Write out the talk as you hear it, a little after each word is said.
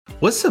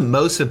What's the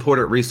most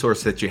important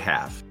resource that you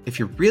have? If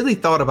you really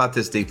thought about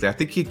this deeply, I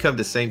think you'd come to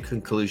the same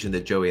conclusion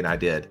that Joey and I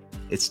did.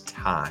 It's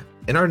time.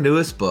 In our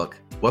newest book,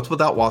 Wealth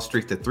Without Wall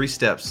Street, The 3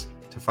 Steps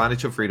to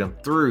Financial Freedom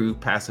Through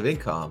Passive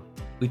Income,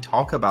 we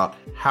talk about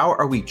how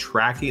are we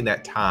tracking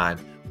that time?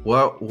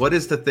 What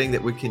is the thing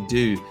that we can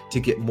do to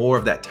get more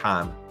of that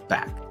time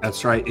back?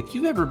 That's right. If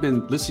you've ever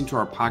been listening to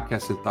our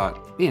podcast and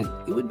thought, man,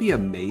 it would be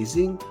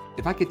amazing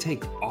if I could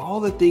take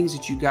all the things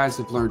that you guys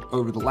have learned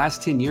over the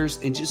last 10 years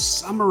and just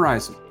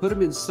summarize them, put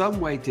them in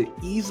some way to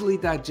easily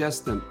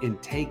digest them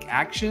and take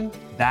action,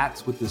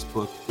 that's what this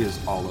book is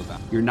all about.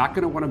 You're not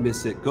going to want to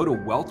miss it. Go to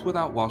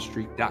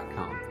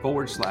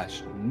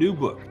wealthwithoutwallstreet.com/new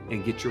book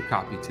and get your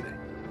copy today.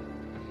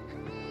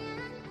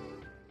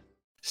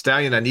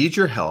 Stallion, I need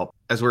your help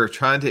as we're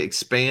trying to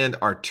expand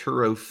our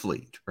Turo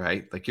fleet,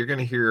 right? Like you're going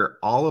to hear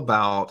all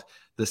about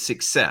the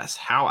success,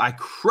 how I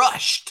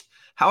crushed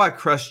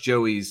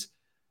Joey's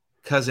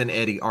Cousin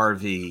Eddie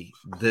RV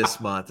this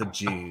month of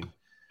June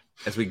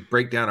as we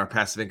break down our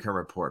passive income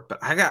report. But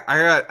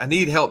I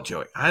need help,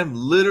 Joey. I'm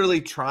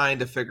literally trying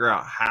to figure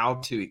out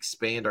how to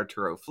expand our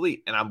Turo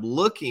fleet. And I'm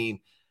looking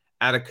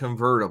at a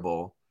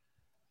convertible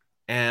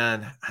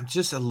and I'm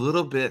just a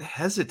little bit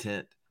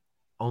hesitant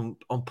on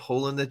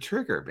pulling the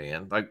trigger,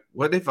 man. Like,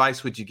 what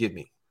advice would you give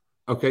me?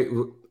 Okay.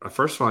 Well,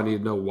 first of all, I need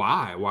to know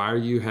why. Why are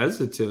you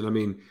hesitant? I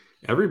mean,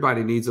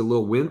 everybody needs a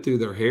little wind through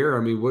their hair.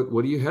 I mean,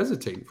 what are you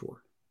hesitating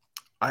for?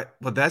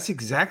 Well, that's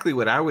exactly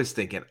what I was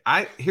thinking.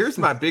 Here's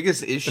my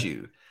biggest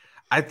issue.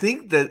 I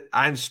think that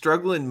I'm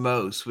struggling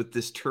most with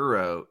this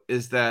Turo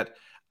is that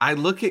I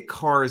look at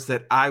cars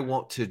that I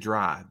want to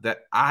drive,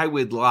 that I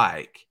would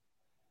like.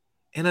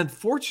 And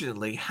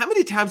unfortunately, how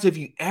many times have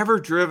you ever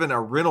driven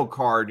a rental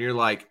car and you're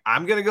like,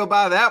 I'm going to go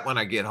buy that when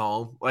I get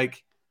home?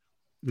 Like,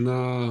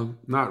 no,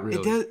 not really.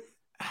 It does.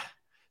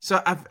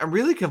 So I'm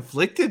really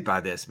conflicted by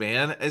this,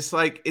 man. It's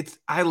like,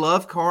 I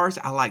love cars.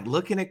 I like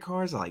looking at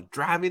cars. I like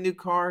driving new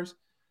cars.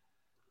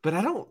 But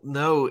I don't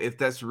know if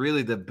that's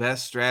really the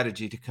best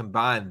strategy to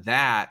combine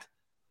that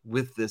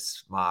with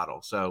this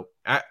model. So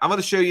I'm going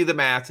to show you the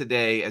math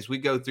today as we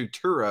go through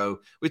Turo,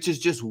 which is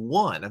just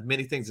one of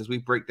many things as we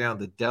break down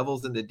the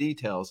devils in the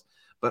details.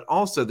 But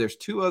also there's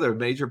two other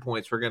major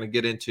points we're going to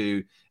get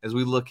into as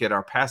we look at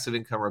our passive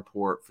income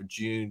report for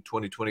June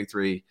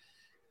 2023.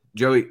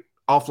 Joey,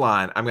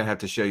 offline, I'm going to have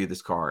to show you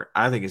this car.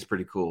 I think it's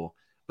pretty cool.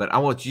 But I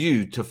want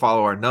you to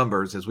follow our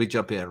numbers as we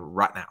jump in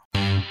right now.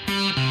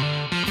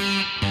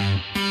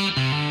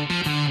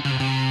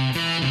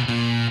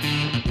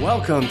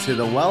 Welcome to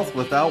the Wealth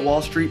Without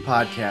Wall Street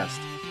podcast,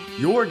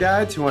 your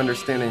guide to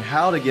understanding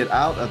how to get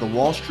out of the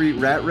Wall Street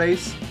rat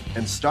race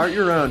and start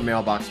your own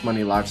mailbox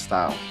money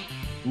lifestyle.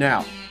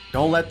 Now,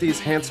 don't let these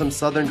handsome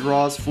Southern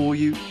draws fool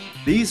you.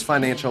 These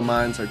financial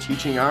minds are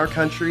teaching our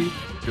country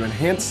to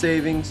enhance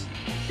savings,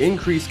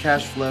 increase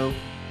cash flow,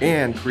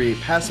 and create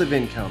passive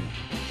income,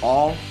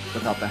 all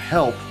without the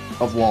help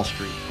of Wall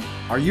Street.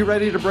 Are you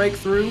ready to break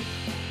through?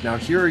 Now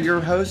here are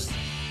your hosts,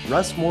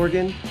 Russ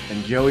Morgan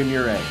and Joey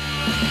Murray.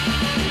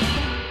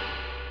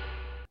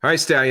 All right,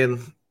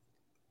 Stallion.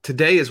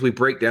 Today, as we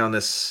break down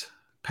this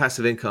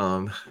passive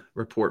income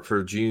report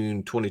for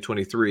June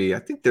 2023, I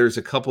think there's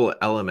a couple of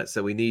elements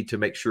that we need to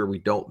make sure we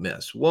don't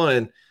miss.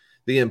 One,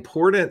 the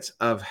importance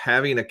of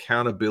having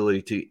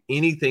accountability to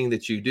anything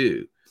that you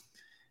do.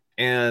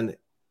 And,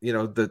 you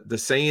know, the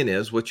saying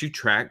is what you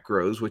track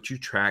grows, what you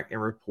track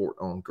and report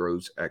on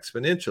grows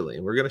exponentially.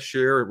 And we're going to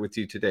share with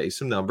you today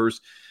some numbers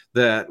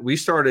that we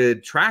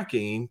started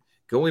tracking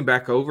going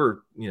back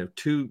over,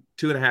 two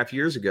and a half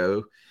years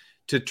ago,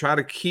 to try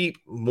to keep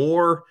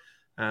more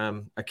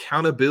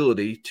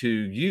accountability to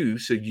you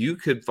so you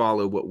could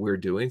follow what we're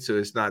doing. So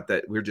it's not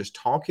that we're just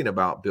talking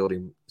about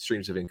building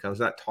streams of income. It's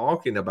not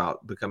talking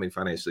about becoming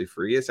financially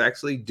free. It's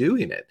actually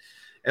doing it.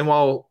 And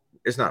while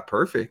it's not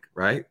perfect,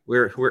 right?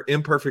 We're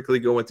imperfectly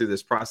going through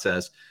this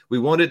process. We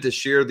wanted to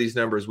share these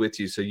numbers with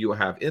you so you will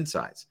have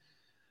insights.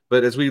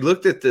 But as we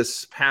looked at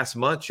this past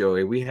month,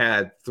 Joey, we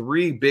had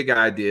 3 big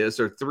ideas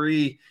or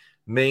 3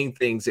 main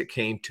things that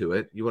came to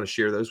it. You want to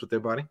share those with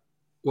everybody?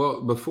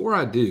 Well, before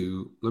I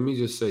do, let me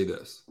just say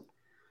this.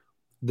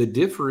 The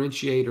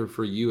differentiator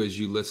for you as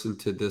you listen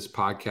to this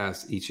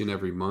podcast each and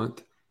every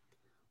month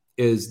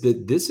is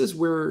that this is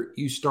where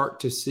you start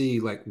to see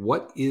like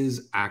what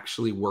is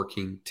actually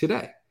working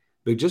today.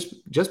 But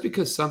just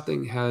because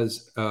something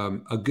has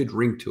a good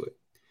ring to it,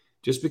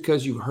 just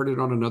because you've heard it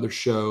on another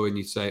show and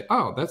you say,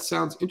 oh, that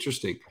sounds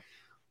interesting.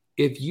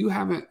 If you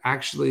haven't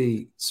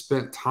actually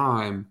spent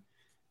time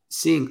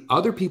seeing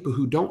other people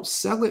who don't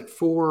sell it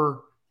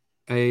for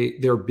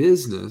their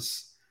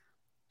business,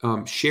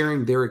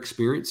 sharing their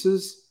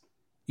experiences,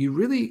 you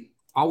really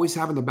always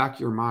have in the back of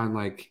your mind,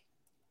 like,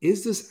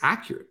 is this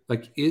accurate?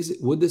 Like,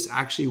 would this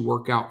actually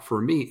work out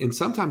for me? And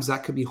sometimes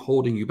that could be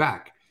holding you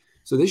back.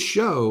 So this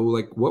show,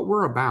 like what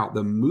we're about,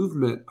 the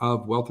movement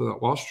of Wealth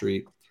Without Wall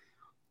Street,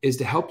 is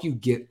to help you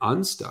get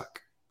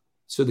unstuck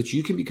so that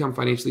you can become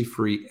financially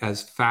free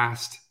as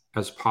fast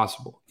as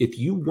possible. If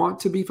you want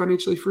to be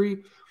financially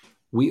free,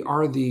 we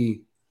are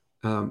the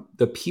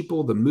the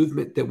people, the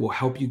movement that will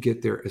help you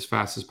get there as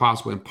fast as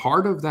possible. And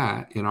part of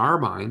that, in our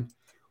mind,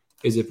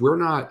 is if we're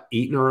not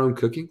eating our own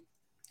cooking,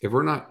 if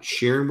we're not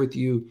sharing with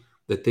you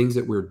the things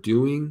that we're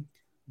doing,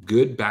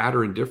 good, bad,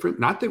 or indifferent,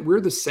 not that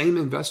we're the same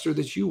investor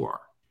that you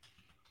are.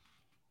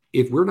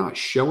 If we're not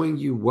showing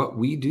you what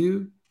we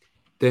do,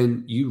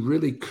 then you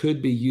really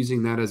could be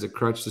using that as a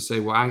crutch to say,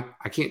 well,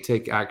 I can't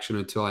take action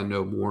until I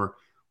know more.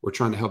 We're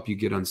trying to help you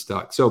get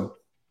unstuck. So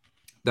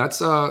that's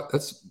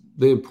the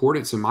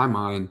importance in my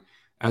mind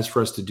as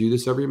for us to do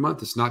this every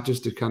month. It's not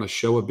just to kind of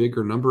show a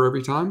bigger number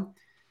every time.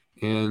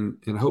 And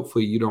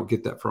hopefully you don't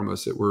get that from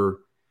us, that we're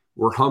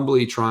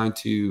humbly trying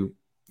to,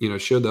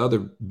 show the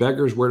other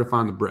beggars where to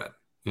find the bread.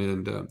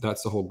 And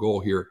that's the whole goal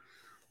here.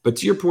 But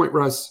to your point,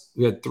 Russ,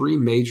 we had 3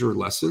 major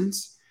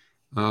lessons.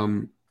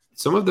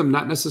 Some of them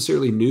not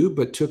necessarily new,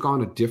 but took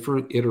on a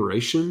different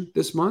iteration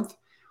this month.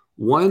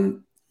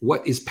 One,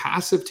 what is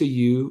passive to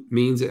you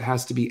means it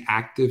has to be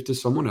active to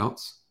someone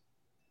else,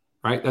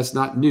 right? That's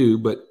not new,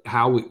 but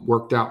how it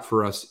worked out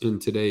for us in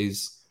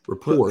today's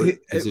report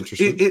is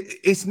interesting.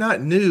 It's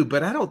not new,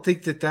 but I don't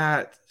think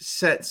that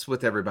sets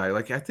with everybody.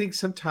 Like, I think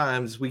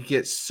sometimes we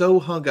get so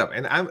hung up,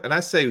 and I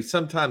say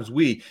sometimes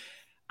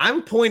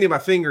I'm pointing my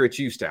finger at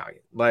you,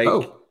 Stallion. Like,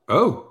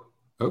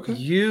 okay.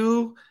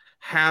 You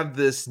have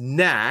this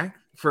knack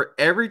for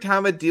every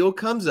time a deal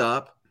comes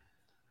up,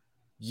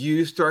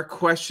 you start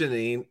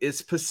questioning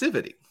its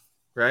passivity,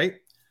 right?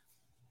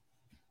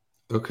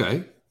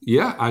 Okay.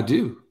 Yeah, I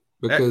do.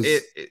 Because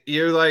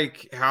you're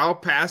like, how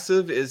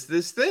passive is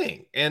this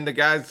thing? And the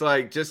guy's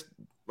like, just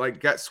like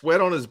got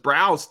sweat on his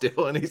brow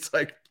still. And he's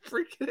like,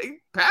 freaking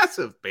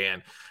passive,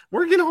 man.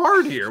 Working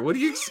hard here. What do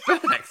you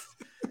expect?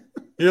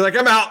 You're like,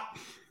 I'm out.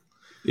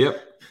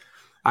 Yep.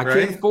 I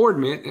can't afford,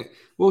 man.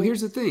 Well,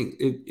 here's the thing.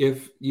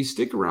 If you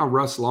stick around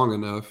Russ long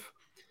enough,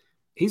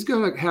 he's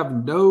going to have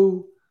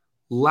no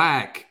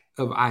lack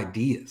of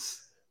ideas.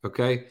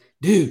 Okay.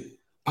 Dude,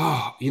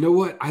 you know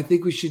what I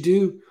think we should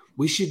do?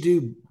 We should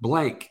do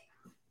blank.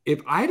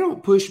 If I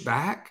don't push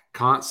back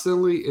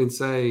constantly and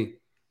say,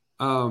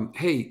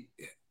 hey,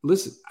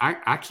 listen,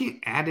 I can't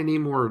add any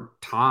more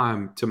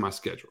time to my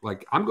schedule.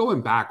 Like, I'm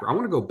going backward. I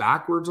want to go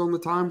backwards on the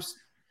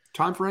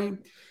time frame.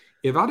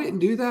 If I didn't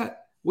do that,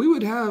 we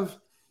would have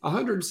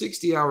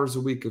 160 hours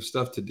a week of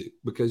stuff to do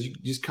because you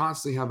just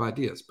constantly have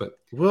ideas. But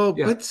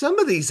some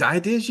of these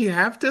ideas you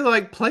have to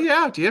like play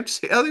out. You have to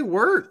see how they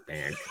work,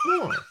 man.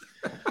 Come on.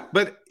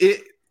 But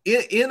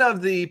in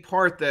of the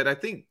part that I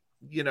think,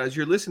 as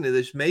you're listening to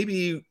this,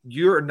 maybe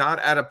you're not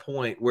at a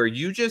point where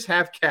you just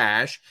have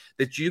cash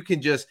that you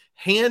can just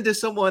hand to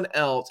someone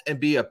else and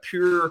be a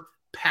pure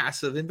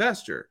passive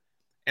investor.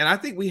 And I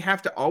think we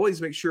have to always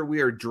make sure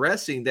we are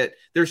addressing that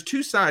there's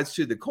 2 sides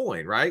to the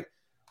coin, right?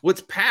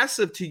 What's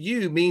passive to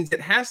you means it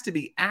has to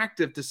be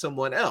active to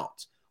someone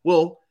else.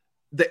 Well,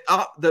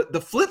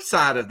 the flip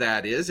side of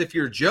that is if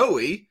you're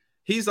Joey,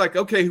 he's like,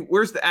 okay,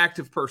 where's the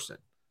active person?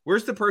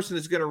 Where's the person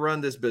who's going to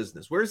run this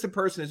business? Where's the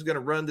person who's going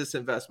to run this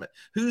investment?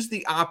 Who's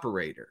the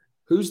operator?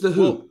 Who's the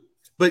who? Well,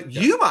 but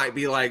you might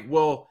be like,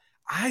 well,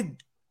 I'm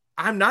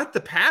not the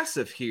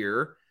passive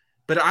here,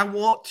 but I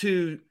want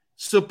to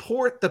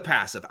support the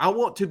passive. I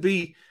want to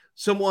be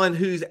someone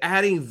who's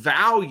adding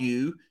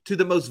value to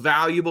the most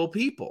valuable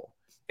people.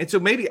 And so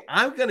maybe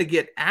I'm going to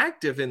get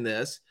active in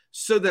this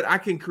so that I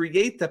can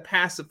create the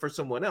passive for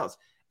someone else.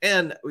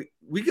 And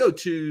we go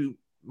to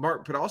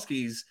Mark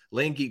Podolsky's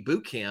Land Geek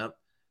Bootcamp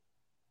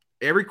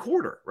every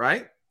quarter,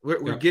 right?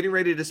 We're getting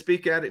ready to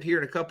speak at it here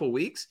in a couple of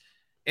weeks.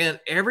 And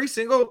every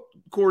single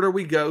quarter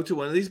we go to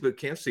one of these boot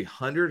camps, see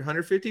 100,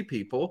 150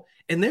 people,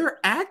 and they're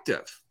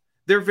active.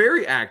 They're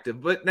very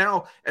active. But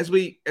now as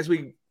we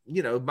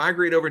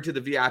migrate over to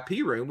the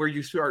VIP room where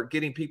you start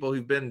getting people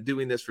who've been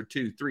doing this for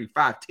 2, 3,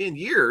 5, 10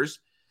 years,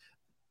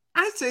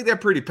 I'd say they're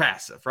pretty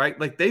passive, right?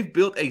 Like they've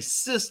built a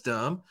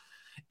system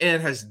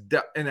and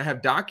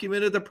have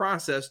documented the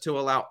process to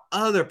allow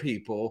other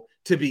people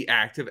to be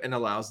active and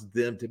allows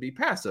them to be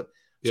passive.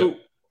 Yeah. So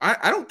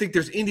I don't think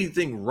there's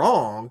anything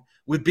wrong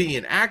with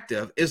being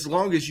active as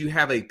long as you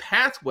have a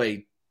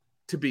pathway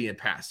to being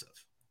passive.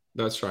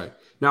 That's right.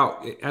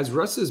 Now, as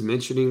Russ is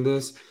mentioning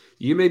this,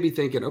 you may be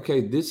thinking,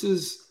 okay, this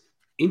is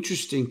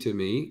interesting to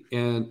me,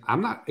 and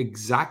I'm not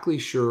exactly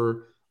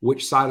sure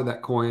which side of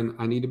that coin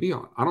I need to be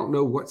on. I don't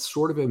know what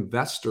sort of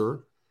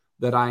investor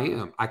that I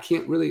am.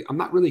 I'm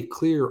not really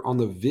clear on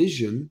the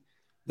vision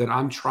that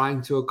I'm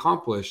trying to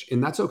accomplish.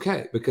 And that's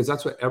okay, because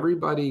that's what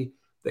everybody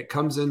that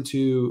comes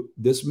into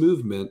this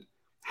movement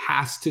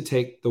has to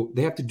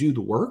they have to do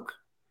the work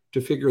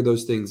to figure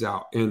those things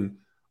out. And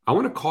I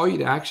want to call you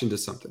to action to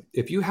something.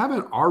 If you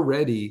haven't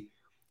already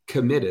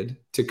committed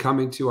to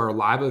coming to our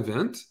live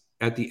event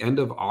at the end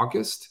of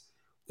August,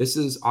 this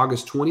is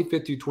August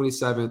 25th through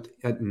 27th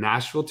at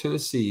Nashville,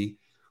 Tennessee.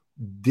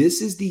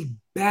 This is the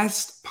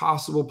best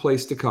possible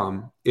place to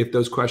come if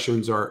those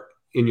questions are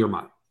in your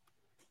mind,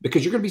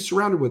 because you're going to be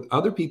surrounded with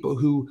other people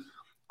who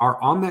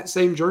are on that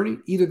same journey.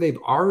 Either they've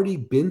already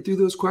been through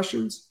those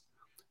questions,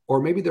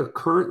 or maybe they're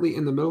currently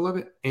in the middle of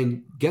it.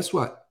 And guess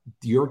what?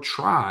 Your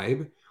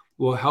tribe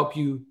will help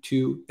you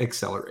to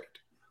accelerate.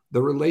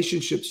 the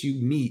relationships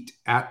you meet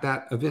at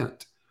that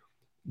event,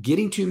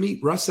 getting to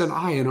meet Russ and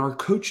I and our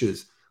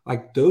coaches,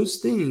 like those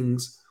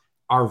things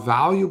are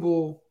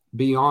valuable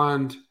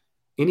beyond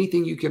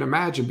anything you can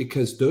imagine,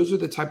 because those are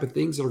the type of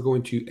things that are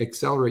going to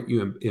accelerate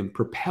you and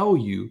propel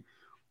you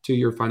to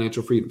your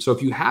financial freedom. So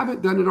if you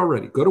haven't done it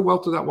already, go to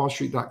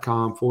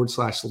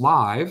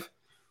wealthwithoutwallstreet.com/live.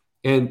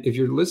 And if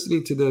you're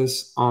listening to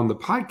this on the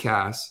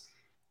podcast,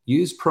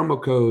 use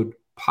promo code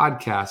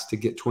podcast to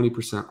get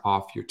 20%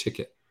 off your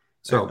ticket.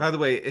 So, by the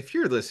way, if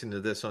you're listening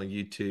to this on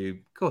YouTube,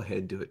 go ahead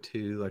and do it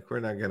too. Like, we're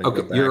not going to okay,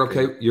 go back.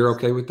 You're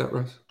okay with that,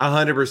 Russ?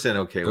 100%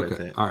 okay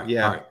with it. All right.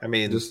 Yeah. All right. I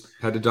mean, just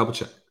had to double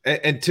check.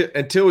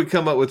 Until we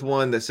come up with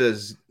one that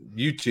says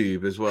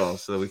YouTube as well,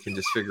 so we can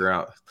just figure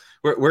out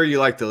where you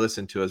like to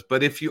listen to us.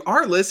 But if you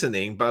are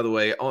listening, by the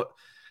way,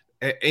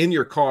 in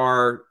your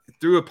car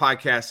through a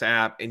podcast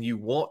app, and you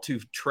want to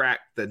track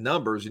the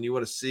numbers and you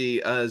want to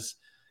see us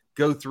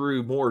go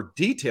through more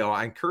detail,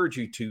 I encourage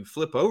you to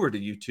flip over to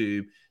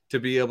YouTube to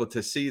be able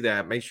to see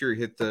that. Make sure you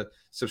hit the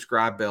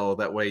subscribe bell.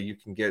 That way you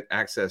can get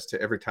access to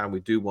every time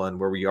we do one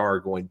where we are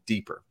going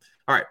deeper.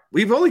 All right.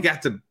 We've only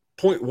got to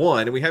point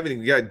one, and we haven't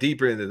even got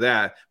deeper into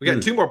that. We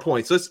got 2 more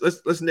points.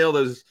 Let's nail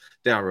those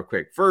down real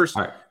quick. First,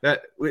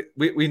 that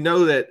we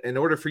know that in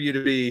order for you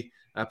to be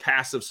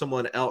passive,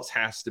 someone else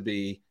has to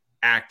be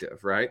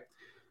active, right?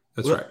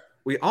 That's right.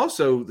 We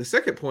also, the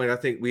second point I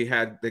think we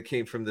had that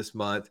came from this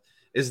month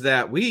is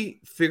that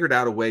we figured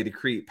out a way to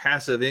create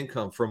passive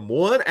income from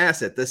one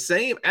asset, the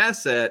same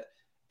asset,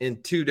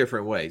 in 2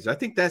 different ways. I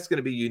think that's going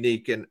to be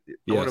unique, and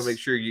I want to make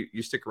sure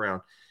you stick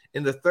around.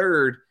 And the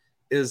third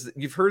is,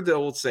 you've heard the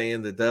old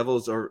saying, the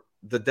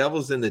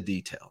devil's in the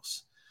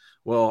details.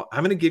 Well,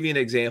 I'm going to give you an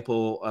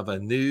example of a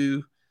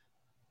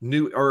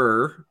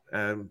newer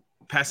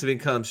passive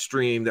income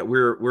stream that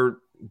we're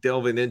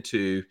delving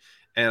into.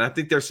 And I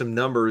think there's some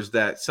numbers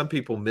that some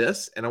people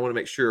miss, and I want to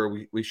make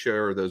sure we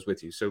share those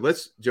with you. So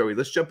let's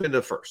jump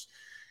into first.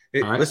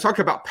 Let's talk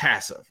about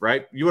passive,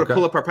 right? You want to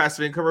pull up our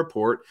passive income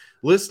report.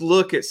 Let's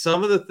look at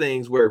some of the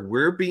things where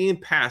we're being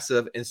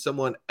passive and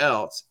someone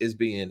else is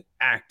being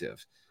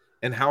active.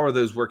 And how are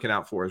those working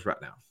out for us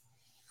right now?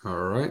 All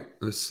right.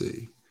 Let's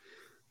see.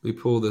 Let me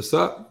pull this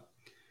up.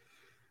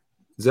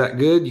 Is that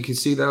good? You can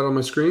see that on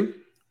my screen?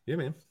 Yeah,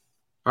 man.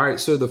 All right.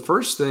 So the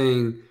first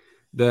thing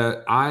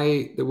that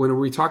when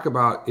we talk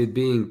about it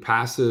being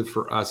passive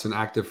for us and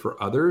active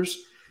for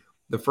others,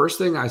 the first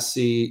thing I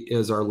see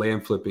is our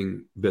land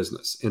flipping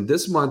business. And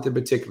this month in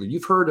particular,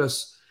 you've heard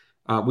us,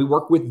 we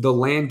work with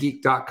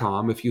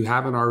thelandgeek.com. If you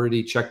haven't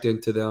already checked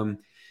into them,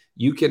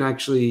 you can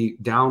actually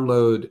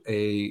download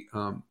a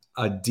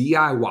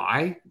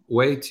DIY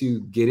way to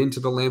get into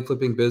the land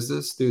flipping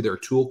business through their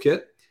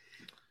toolkit.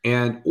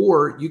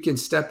 Or you can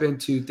step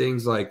into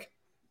things like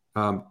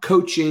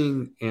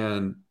coaching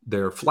and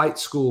their flight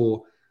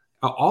school,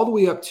 all the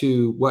way up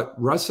to what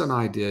Russ and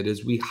I did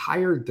is we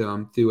hired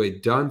them through a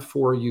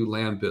done-for-you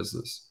land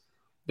business.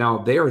 Now,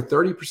 they are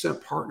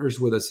 30% partners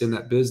with us in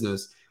that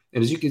business.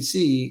 And as you can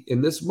see,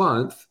 in this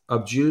month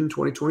of June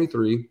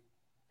 2023,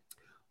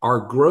 our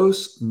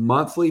gross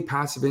monthly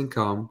passive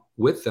income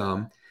with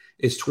them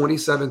is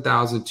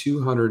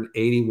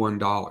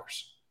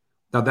 $27,281.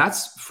 Now,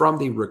 that's from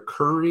the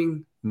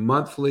recurring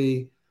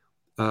monthly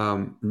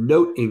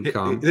note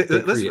income.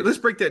 Let's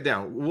break that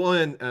down.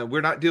 One,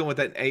 we're not dealing with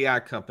an AI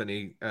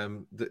company.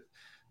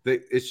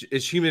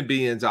 It's human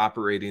beings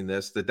operating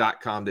this. The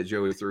 .com that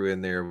Joey threw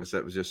in there was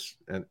just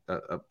a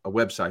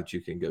website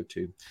you can go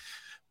to.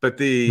 But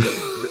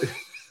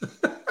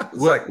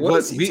what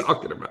is he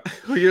talking about?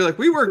 Well, you're like,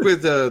 we work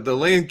with the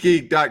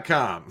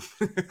landgeek.com.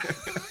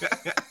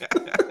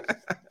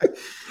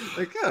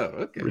 Like, oh,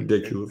 okay.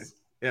 Ridiculous.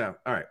 Yeah.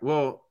 All right.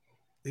 Well,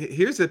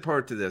 here's the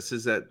part to this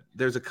is that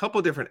there's a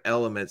couple different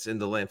elements in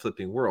the land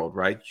flipping world,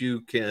 right?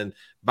 You can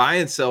buy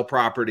and sell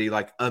property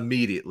like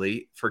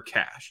immediately for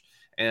cash.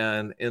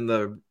 And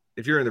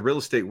if you're in the real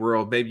estate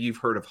world, maybe you've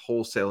heard of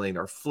wholesaling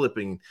or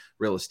flipping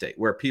real estate,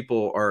 where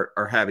people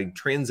are having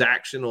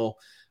transactional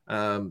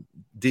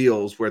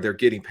deals where they're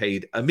getting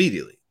paid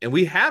immediately. And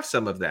we have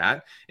some of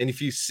that. And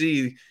if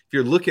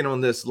you're looking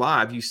on this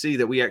live, you see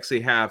that we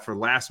actually have for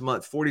last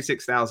month,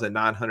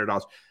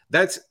 $46,900.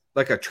 That's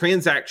like a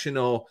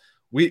transactional.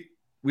 We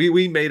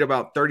made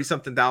about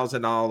 $30-something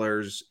thousand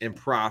in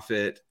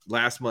profit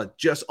last month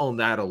just on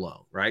that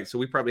alone, right? So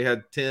we probably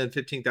had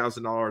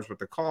 $10,000-$15,000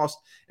 worth of cost,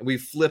 and we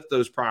flipped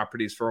those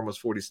properties for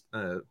almost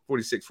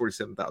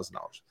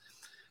 $47,000.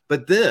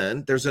 But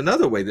then there's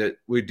another way that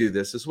we do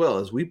this as well,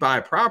 is we buy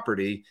a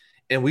property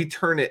and we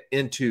turn it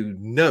into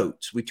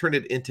notes. We turn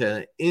it into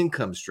an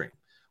income stream,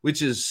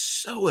 which is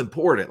so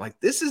important. Like,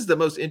 this is the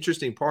most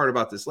interesting part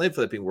about this land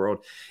flipping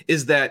world,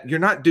 is that you're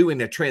not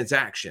doing a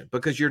transaction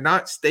because you're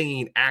not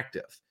staying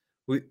active.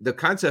 The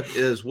concept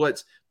is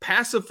what's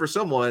passive for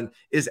someone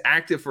is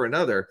active for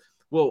another.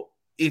 Well,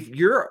 if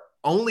you're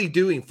only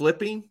doing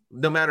flipping,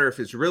 no matter if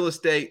it's real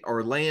estate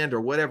or land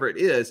or whatever it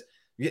is,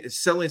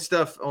 selling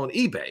stuff on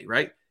eBay,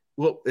 right?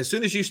 Well, as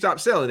soon as you stop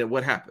selling it,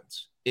 what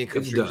happens?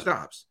 Income stream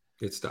stops.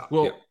 It stops.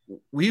 Well,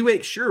 we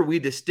make sure we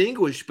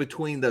distinguish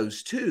between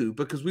those two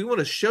because we want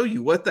to show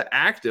you what the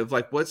active,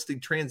 like what's the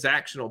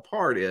transactional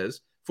part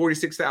is.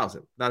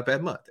 46,000, not a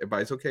bad month.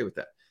 Everybody's okay with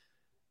that.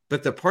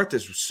 But the part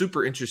that's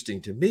super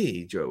interesting to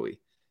me, Joey,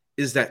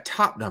 is that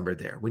top number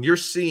there. When you're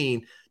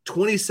seeing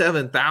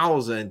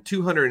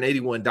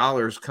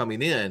 $27,281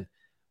 coming in,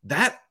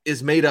 that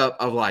is made up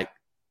of like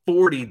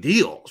 40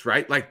 deals,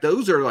 right? Like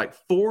those are like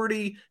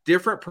 40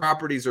 different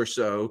properties or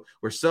so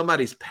where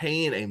somebody's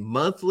paying a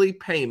monthly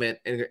payment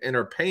and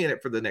are paying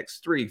it for the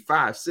next 3,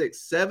 5,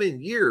 6,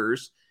 7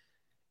 years.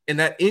 And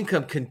that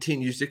income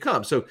continues to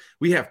come. So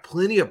we have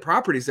plenty of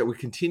properties that we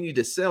continue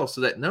to sell.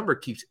 So that number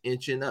keeps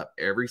inching up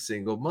every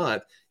single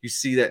month. You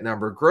see that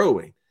number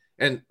growing.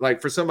 And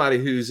like for somebody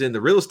who's in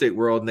the real estate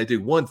world and they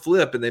do one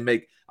flip and they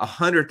make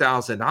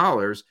 $100,000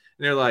 and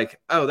they're like,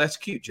 oh, that's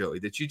cute, Joey,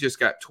 that you just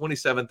got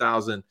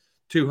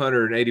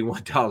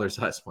 $27,281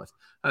 last month.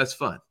 That's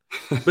fun.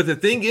 But the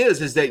thing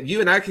is that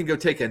you and I can go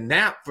take a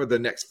nap for the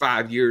next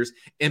 5 years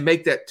and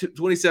make that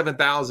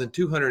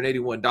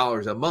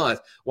 $27,281 a month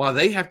while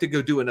they have to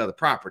go do another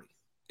property.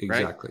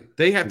 Exactly. Right?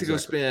 They have to go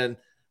spend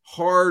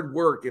hard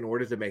work in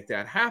order to make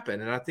that happen.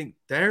 And I think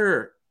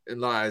therein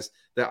lies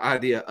the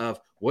idea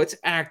of what's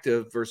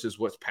active versus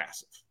what's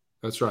passive.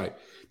 That's right.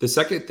 The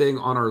second thing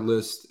on our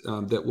list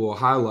that we'll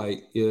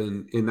highlight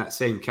in that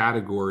same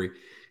category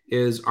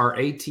is our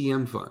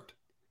ATM fund.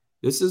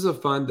 This is a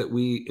fund that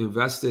we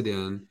invested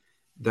in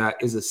that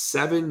is a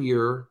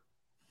 7-year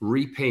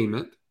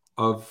repayment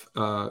of,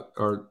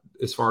 or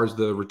as far as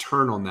the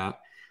return on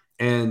that.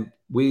 And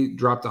we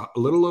dropped a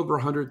little over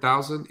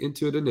 100,000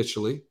 into it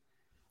initially.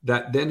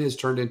 That then has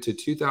turned into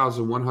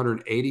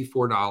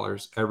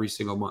 $2,184 every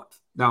single month.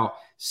 Now,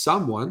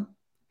 someone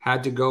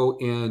had to go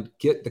and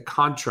get the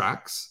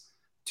contracts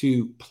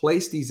to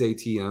place these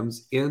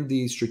ATMs in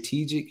the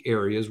strategic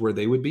areas where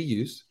they would be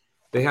used.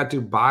 They had to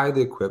buy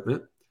the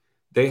equipment.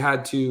 They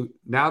have to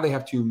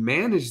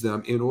manage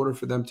them in order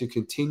for them to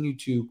continue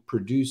to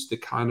produce the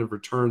kind of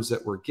returns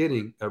that we're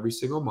getting every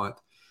single month.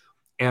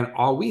 And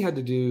all we had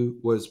to do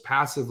was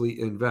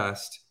passively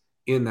invest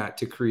in that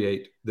to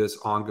create this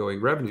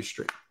ongoing revenue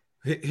stream.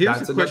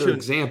 That's another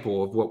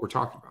example of what we're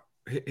talking about.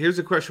 Here's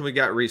a question we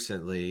got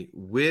recently.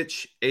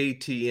 Which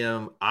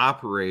ATM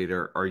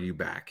operator are you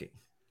backing?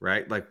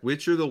 Right? Like,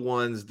 which are the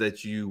ones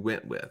that you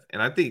went with?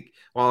 And I think,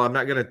 while I'm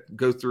not going to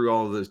go through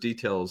all of those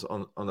details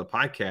on the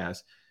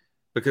podcast,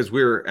 because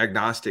we're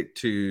agnostic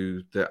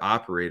to the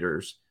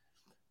operators,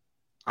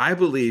 I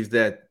believe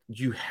that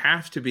you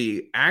have to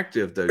be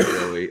active, though,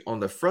 Joey,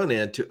 on the front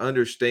end to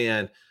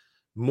understand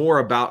more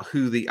about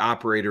who the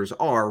operators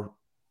are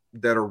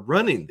that are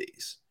running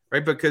these,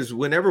 right? Because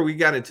whenever we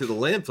got into the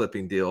land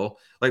flipping deal,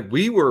 like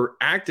we were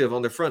active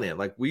on the front end,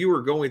 like we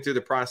were going through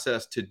the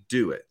process to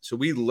do it. So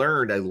we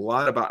learned a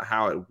lot about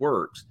how it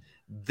works.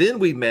 Then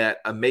we met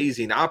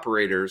amazing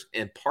operators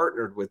and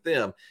partnered with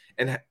them.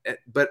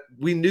 But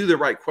we knew the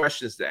right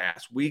questions to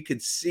ask. We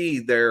could see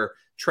their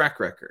track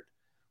record.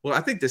 Well,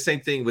 I think the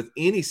same thing with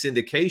any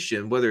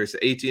syndication, whether it's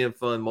ATM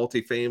fund,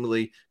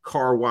 multifamily,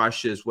 car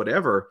washes,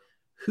 whatever.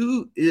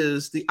 Who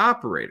is the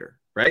operator,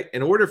 right?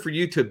 In order for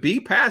you to be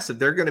passive,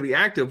 they're going to be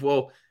active.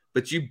 Well,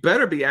 but you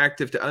better be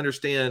active to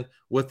understand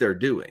what they're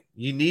doing.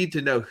 You need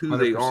to know who 100%.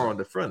 They are on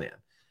the front end.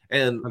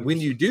 And 100%. When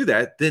you do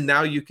that, then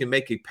now you can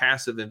make a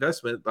passive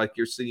investment like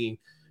you're seeing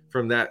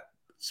from that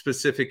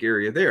specific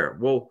area there.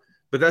 Well,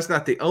 but that's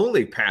not the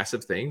only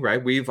passive thing,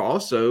 right? We've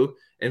also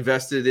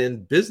invested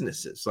in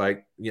businesses.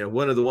 Like,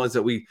 one of the ones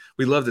that we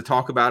love to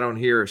talk about on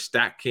here are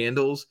Stack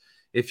Candles.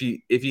 If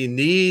you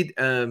need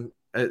a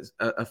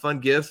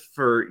fun gift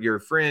for your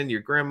friend,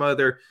 your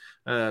grandmother,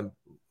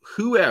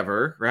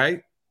 whoever,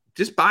 right?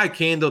 Just buy a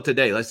candle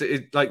today. Let's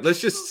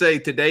just say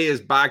today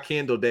is buy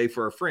candle day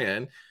for a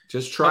friend.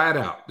 Just try it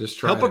out.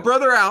 Help a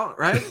brother out,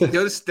 right? Go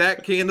to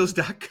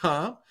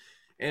stackcandles.com,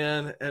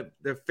 and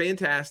they're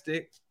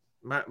fantastic.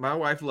 My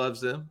wife loves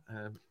them.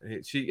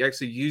 She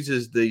actually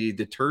uses the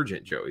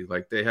detergent, Joey.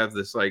 Like they have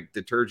this like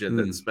detergent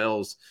that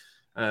smells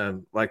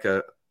like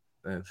a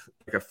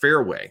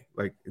fairway.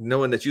 Like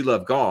knowing that you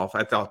love golf,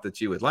 I thought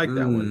that you would like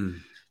that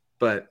one.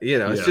 But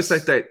it's just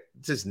like that,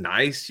 just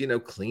nice,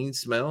 clean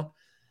smell.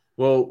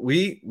 Well,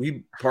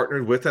 we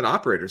partnered with an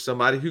operator,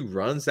 somebody who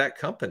runs that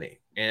company,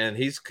 and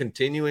he's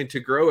continuing to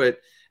grow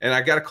it. And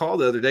I got a call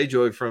the other day,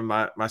 Joey, from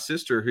my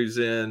sister who's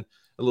in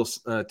a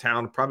little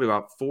town, probably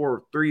about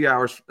 3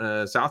 hours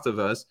south of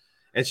us.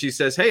 And she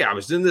says, hey, I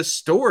was in this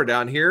store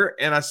down here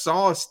and I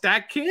saw a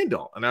Stack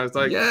Candle. And I was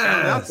like,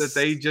 found out that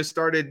they just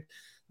started,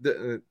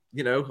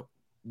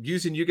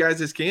 using you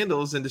guys as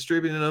candles and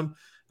distributing them.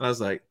 And I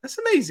was like, that's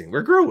amazing.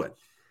 We're growing.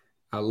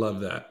 I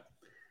love that.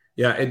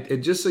 Yeah.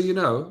 And just so you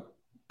know,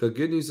 the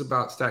good news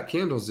about Stack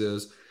Candles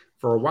is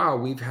for a while,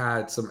 we've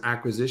had some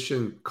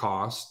acquisition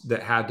costs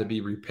that had to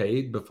be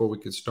repaid before we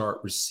could start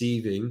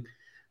receiving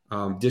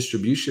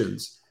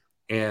distributions.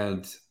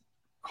 And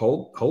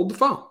hold the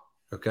phone.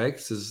 Okay.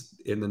 Because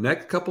in the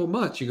next couple of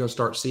months, you're going to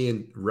start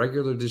seeing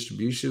regular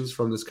distributions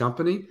from this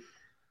company.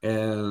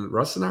 And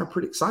Russ and I are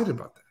pretty excited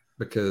about that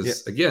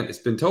because, again, it's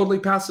been totally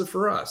passive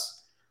for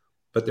us.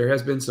 but there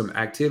has been some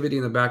activity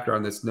in the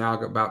background that's now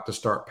about to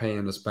start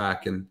paying us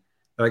back. And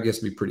that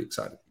gets me pretty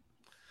excited.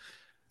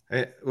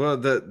 Well,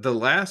 the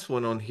last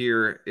one on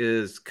here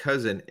is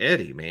Cousin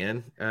Eddie,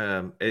 man.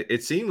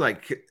 It seemed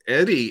like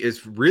Eddie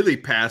is really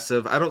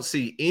passive. I don't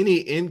see any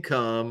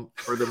income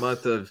for the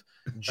month of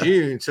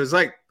June. So it's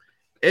like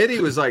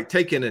Eddie was like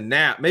taking a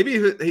nap.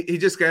 Maybe he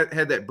just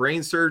had that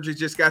brain surgery,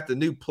 just got the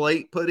new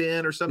plate put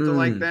in or something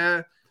like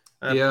that.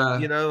 Yeah.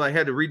 You know, like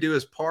had to redo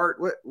his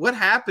part. What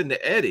happened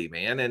to Eddie,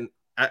 man? And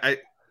I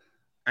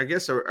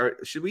guess, or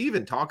should we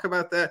even talk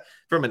about that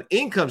from an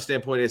income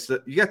standpoint? It's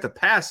that you got the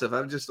passive.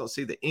 I just don't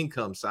see the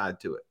income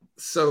side to it.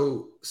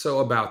 So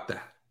about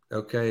that.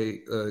 Okay.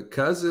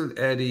 Cousin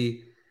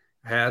Eddie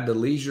had the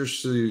leisure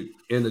suit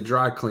in the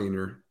dry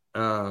cleaner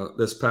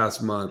this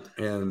past month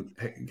and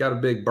got a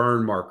big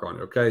burn mark on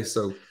it. Okay.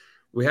 So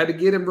we had to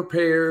get him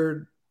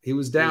repaired. He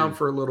was down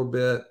for a little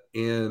bit,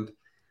 and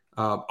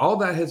all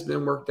that has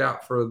been worked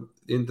out for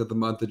into the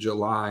month of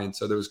July. And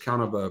so there was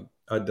kind of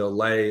a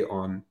delay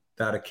on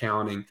that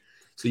accounting.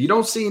 So you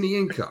don't see any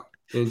income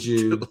in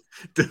June.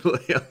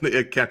 Delay on the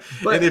account.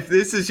 And if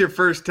this is your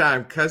first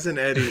time, Cousin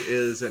Eddie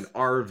is an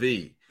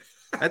RV.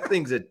 That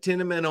thing's a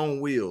tenement on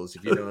wheels,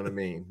 if you know what I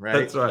mean, right?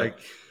 That's right. Like,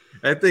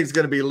 that thing's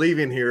going to be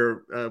leaving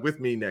here with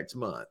me next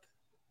month.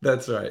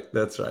 That's right.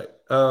 That's right.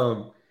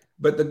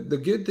 But the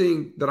good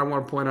thing that I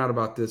want to point out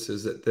about this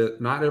is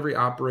that not every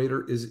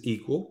operator is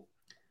equal.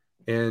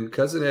 And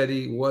Cousin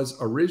Eddie was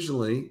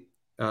originally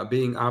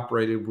being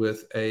operated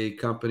with a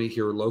company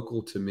here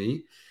local to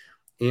me.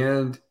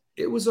 And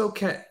it was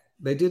okay.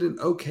 They did an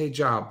okay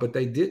job, but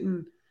they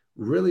didn't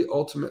really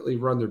ultimately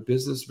run their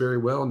business very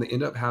well, and they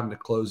ended up having to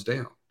close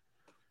down.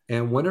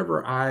 And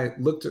whenever I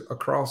looked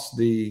across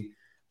the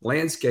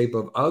landscape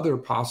of other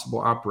possible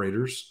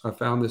operators, I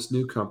found this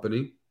new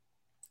company.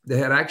 They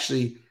had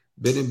actually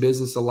been in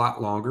business a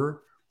lot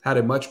longer, had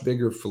a much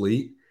bigger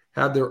fleet,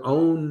 had their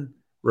own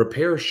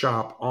repair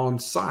shop on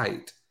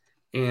site.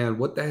 And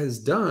what that has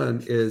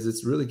done is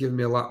it's really given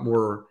me a lot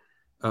more,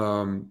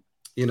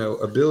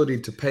 ability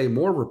to pay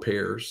more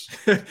repairs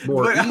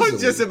more but easily. I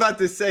was just about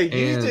to say,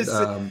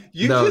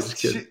 you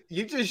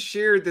just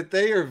shared that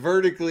they are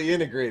vertically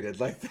integrated.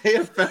 Like they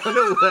have found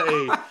a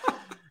way.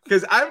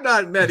 Because I've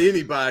not met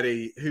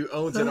anybody who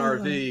owns an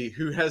RV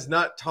who has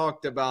not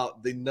talked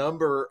about the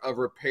number of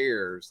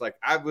repairs. Like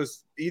I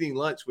was eating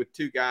lunch with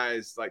two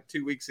guys like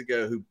 2 weeks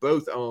ago who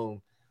both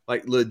own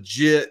like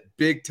legit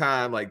big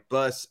time like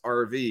bus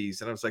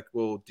RVs. And I was like,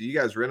 well, do you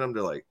guys rent them?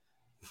 They're like,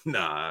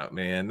 nah,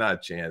 man, not a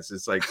chance.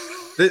 It's like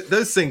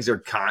those things are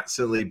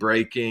constantly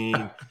breaking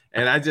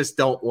and I just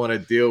don't want to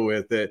deal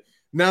with it.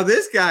 Now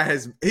this guy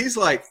he's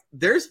like,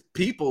 there's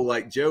people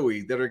like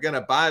Joey that are going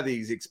to buy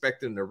these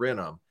expecting to rent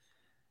them.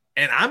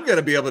 And I'm going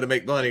to be able to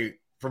make money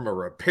from a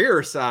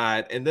repair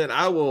side. And then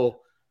I will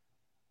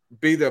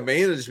be the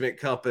management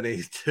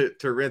company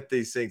to rent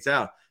these things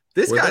out.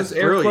 This guy's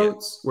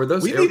brilliant. Were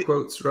those air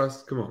quotes,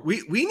 Russ? Come on.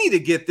 We need to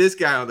get this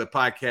guy on the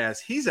podcast.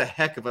 He's a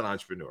heck of an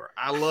entrepreneur.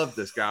 I love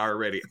this guy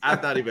already.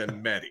 I've not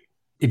even met him.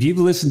 If you've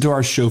listened to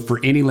our show for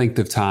any length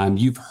of time,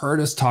 you've heard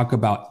us talk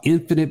about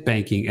infinite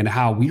banking and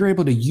how we are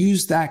able to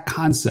use that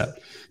concept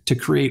to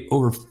create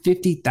over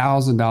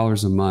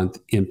 $50,000 a month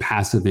in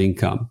passive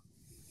income.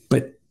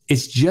 But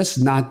it's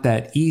just not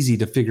that easy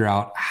to figure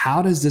out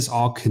how does this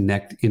all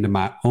connect into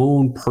my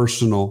own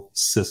personal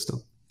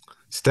system.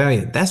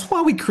 Stallion, that's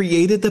why we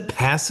created the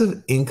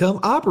passive income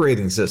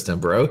operating system,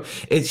 bro.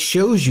 It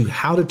shows you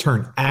how to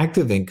turn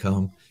active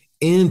income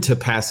into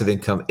passive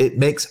income. It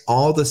makes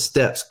all the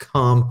steps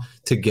come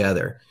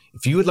together.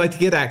 If you would like to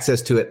get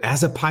access to it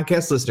as a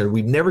podcast listener,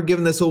 we've never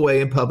given this away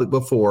in public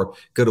before.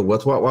 Go to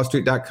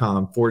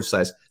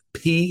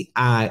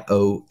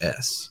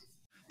wealthwithoutwallstreet.com/PIOS.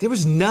 There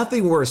was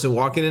nothing worse than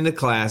walking into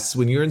class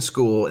when you're in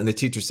school and the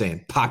teacher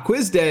saying, Pop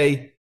Quiz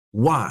Day.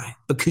 Why?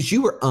 Because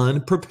you were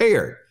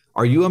unprepared.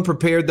 Are you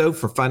unprepared, though,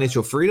 for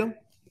financial freedom?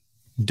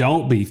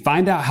 Don't be.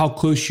 Find out how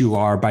close you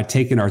are by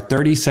taking our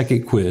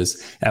 30-second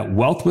quiz at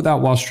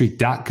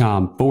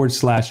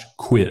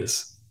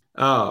wealthwithoutwallstreet.com/quiz.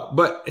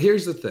 But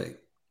here's the thing.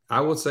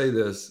 I will say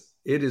this.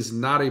 It is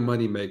not a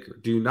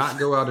moneymaker. Do not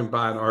go out and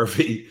buy an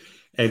RV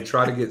and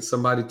try to get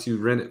somebody to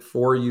rent it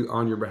for you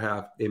on your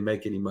behalf and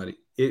make any money.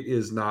 It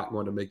is not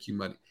going to make you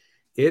money.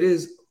 It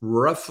is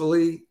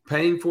roughly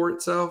paying for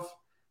itself,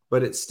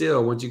 but it's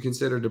still, once you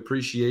consider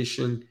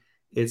depreciation,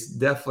 it's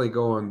definitely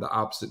going the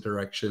opposite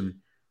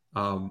direction.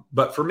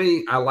 But for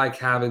me, I like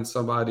having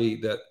somebody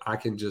that I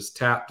can just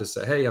tap to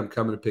say, hey, I'm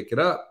coming to pick it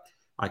up.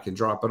 I can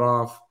drop it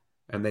off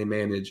and they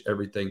manage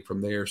everything from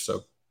there.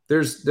 So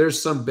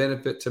there's some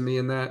benefit to me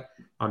in that.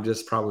 I'm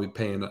just probably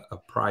paying a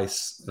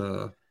price,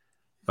 a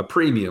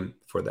premium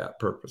for that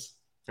purpose.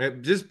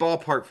 Just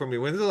ballpark for me.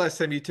 When's the last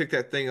time you took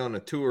that thing on a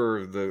tour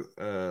of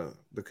the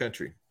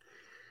country?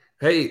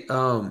 Hey,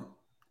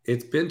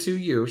 it's been 2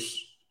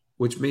 years,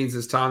 which means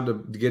it's time to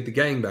get the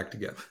gang back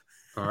together.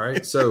 All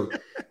right. So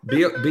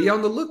be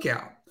on the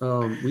lookout.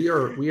 We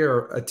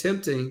are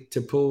attempting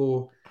to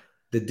pull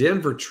the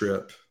Denver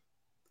trip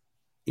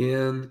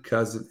in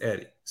Cousin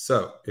Eddie.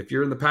 So if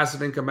you're in the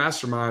Passive Income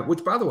Mastermind,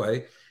 which by the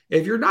way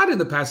If you're not in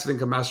the Passive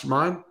Income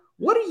Mastermind,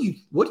 what are you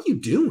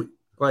doing?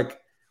 Like,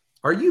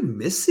 are you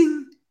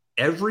missing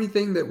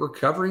everything that we're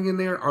covering in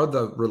there? Are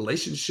the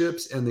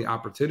relationships and the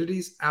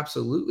opportunities?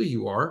 Absolutely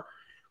you are.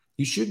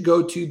 You should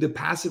go to the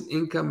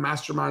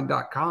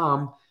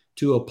passiveincomemastermind.com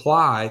to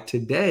apply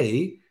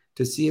today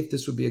to see if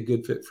this would be a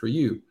good fit for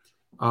you.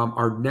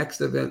 Our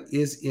next event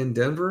is in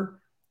Denver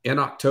in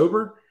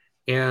October.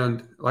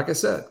 And like I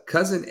said,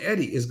 Cousin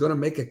Eddie is going to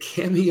make a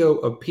cameo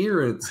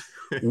appearance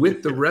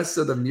with the rest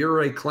of the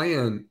Murray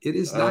clan. It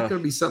is not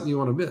going to be something you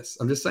want to miss.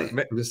 I'm just saying.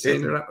 I'm just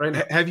saying it right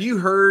now. Have you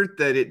heard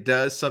that it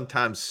does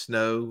sometimes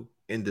snow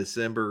in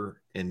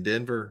December in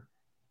Denver?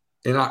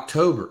 In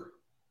October.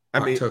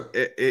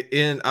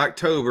 In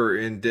October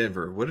in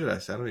Denver. What did I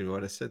say? I don't even know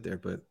what I said there,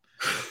 but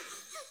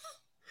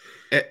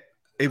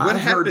what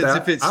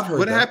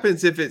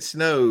happens if it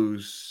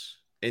snows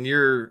and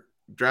you're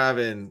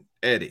driving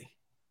Eddie?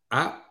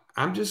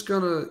 I'm just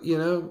gonna,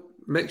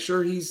 make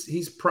sure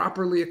he's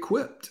properly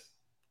equipped.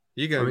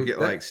 You gonna get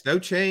like snow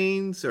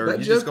chains, or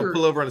you just gonna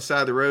pull over on the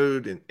side of the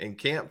road and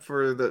camp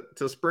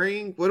till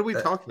spring? What are we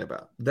talking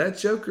about? That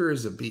Joker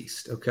is a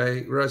beast.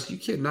 Okay, Russ, you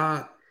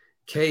cannot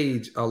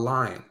cage a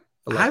lion.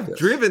 I've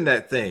driven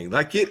that thing.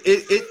 Like it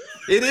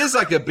is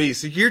like a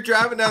beast. If you're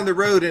driving down the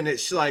road and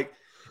it's like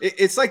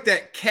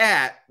that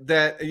cat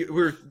that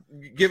we're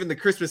given the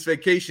Christmas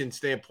Vacation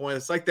standpoint.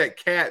 It's like that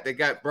cat that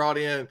got brought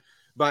in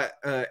by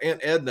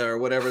Aunt Edna or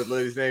whatever the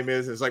lady's name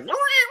is. It's like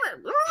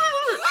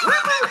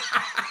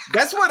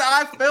that's what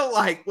I felt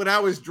like when I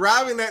was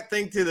driving that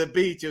thing to the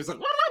beach. It was like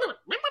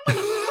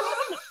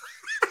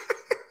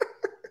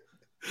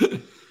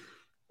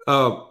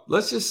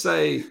let's just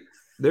say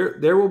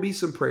there will be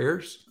some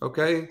prayers,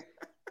 okay,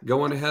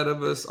 going ahead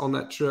of us on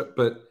that trip,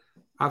 but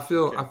I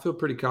feel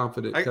pretty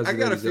confident. I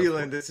got a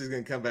feeling this is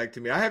going to come back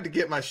to me. I have to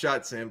get my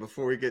shots in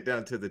before we get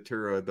down to the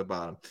tour at the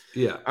bottom.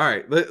 Yeah. All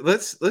right.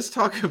 Let's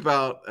talk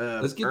about.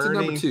 Let's get to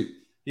number 2.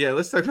 Yeah.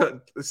 Let's talk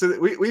about. So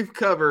we've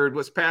covered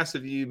what's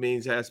passive you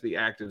means has to be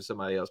active to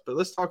somebody else, but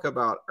let's talk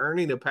about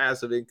earning a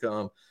passive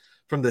income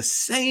from the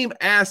same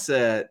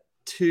asset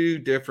 2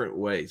 different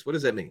ways. What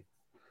does that mean?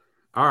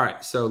 All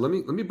right. So let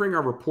me bring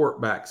our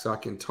report back so I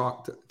can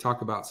talk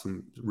about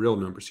some real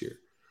numbers here.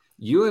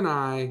 You and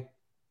I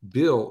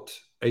built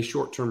a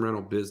short-term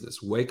rental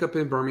business,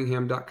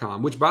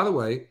 wakeupinbirmingham.com, which, by the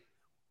way,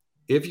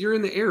 if you're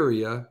in the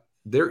area,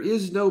 there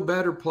is no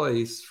better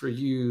place for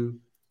you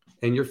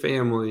and your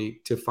family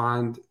to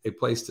find a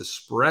place to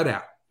spread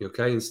out,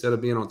 okay? Instead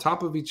of being on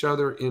top of each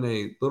other in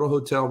a little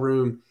hotel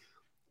room,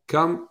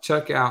 come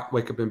check out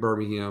Wake Up in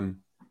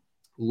Birmingham.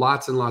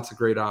 Lots and lots of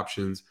great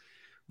options.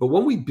 But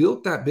when we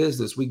built that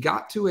business, we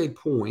got to a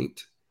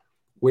point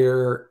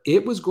where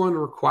it was going to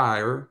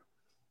require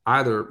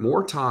either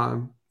more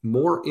time,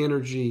 more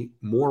energy,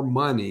 more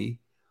money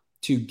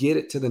to get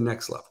it to the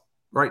next level,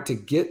 right? To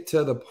get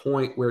to the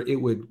point where it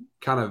would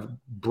kind of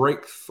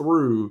break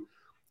through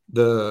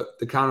the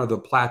kind of the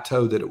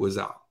plateau that it was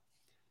on.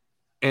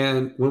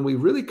 And when we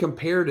really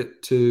compared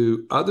it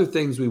to other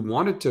things we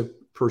wanted to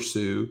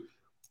pursue,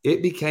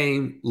 it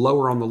became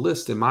lower on the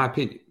list, in my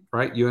opinion,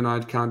 right? You and I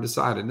had kind of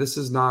decided this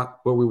is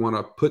not where we want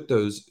to put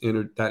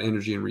that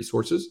energy and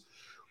resources.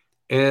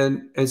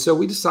 And so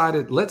we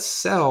decided, let's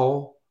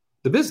sell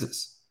the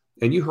business.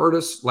 And you heard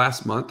us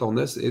last month on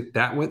this.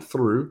 That went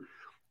through.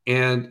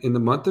 And in the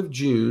month of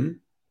June,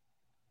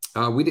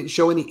 we didn't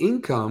show any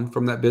income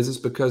from that business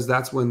because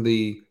that's when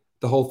the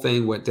whole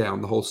thing went down.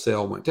 The whole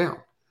sale went down.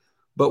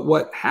 But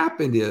what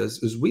happened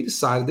is we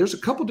decided there's a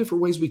couple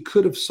different ways we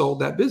could have sold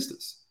that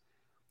business.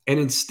 And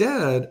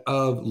instead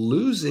of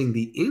losing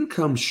the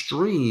income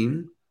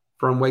stream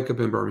from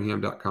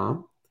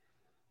wakeupinbirmingham.com,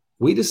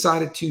 we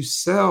decided to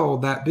sell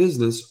that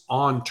business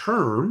on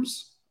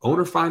terms,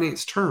 owner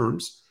finance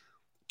terms,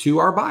 to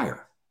our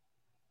buyer.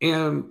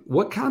 And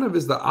what kind of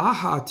is the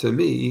aha to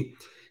me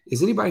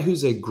is anybody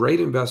who's a great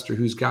investor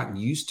who's gotten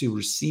used to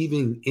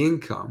receiving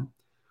income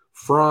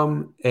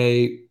from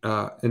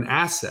an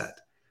asset,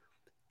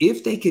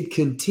 if they could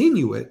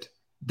continue it,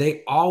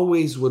 they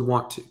always would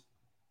want to,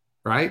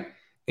 right?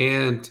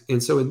 And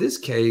so in this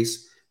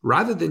case,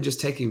 rather than just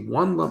taking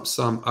one lump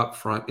sum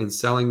upfront and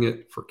selling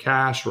it for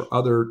cash or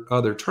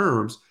other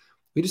terms,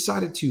 we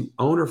decided to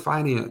owner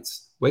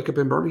finance Wake Up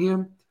in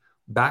Birmingham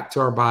back to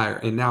our buyer.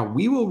 And now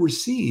we will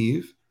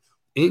receive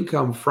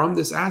income from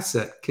this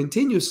asset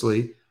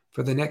continuously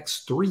for the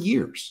next 3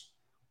 years.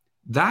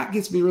 That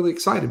gets me really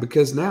excited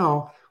because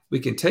now we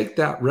can take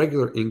that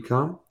regular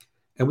income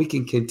and we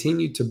can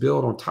continue to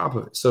build on top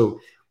of it. So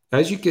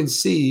as you can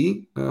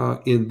see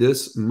in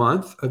this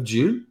month of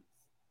June,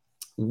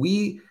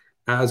 we,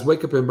 as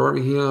Wake Up in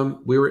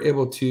Birmingham, we were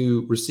able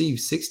to receive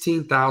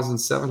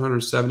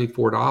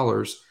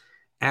 $16,774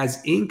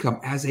 as income,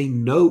 as a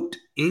note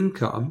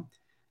income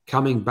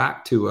coming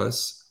back to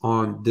us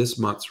on this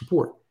month's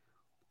report.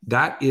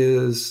 That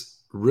is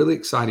really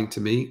exciting to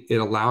me. It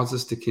allows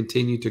us to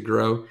continue to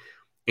grow.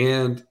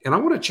 And I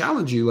want to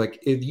challenge you, like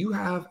if you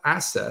have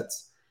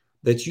assets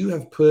that you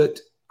have put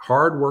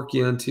hard work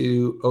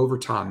into over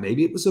time,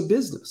 maybe it was a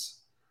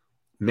business,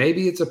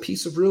 maybe it's a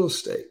piece of real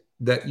estate,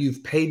 that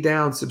you've paid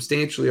down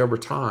substantially over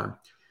time.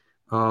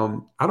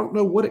 I don't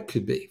know what it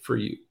could be for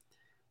you,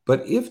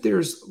 but if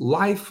there's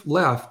life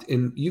left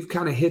and you've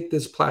kind of hit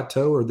this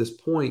plateau or this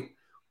point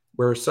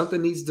where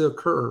something needs to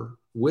occur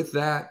with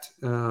that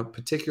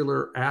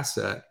particular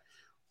asset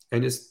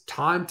and it's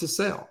time to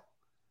sell,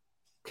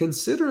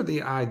 consider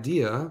the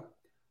idea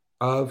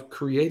of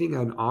creating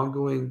an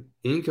ongoing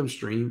income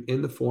stream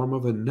in the form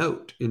of a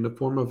note, in the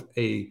form of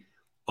a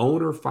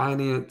owner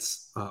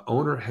finance,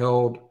 owner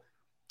held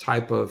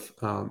type of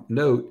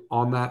note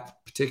on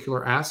that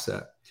particular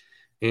asset.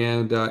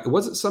 And it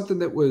wasn't something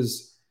that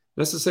was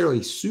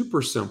necessarily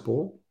super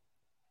simple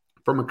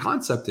from a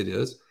concept it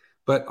is,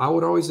 but I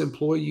would always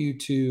employ you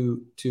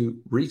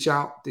to reach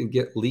out and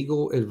get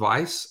legal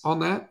advice on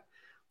that.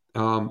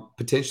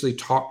 Potentially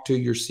talk to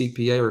your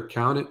CPA or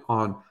accountant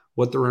on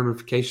what the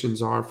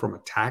ramifications are from a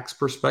tax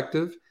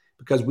perspective,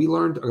 because we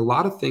learned a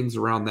lot of things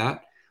around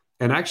that.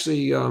 And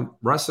actually,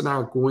 Russ and I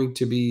are going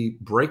to be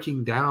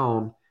breaking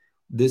down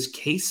this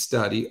case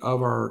study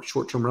of our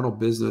short-term rental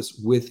business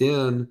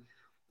within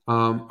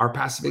our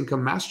passive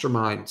income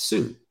mastermind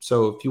soon.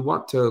 So if you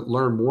want to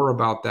learn more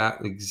about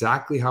that,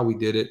 exactly how we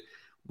did it,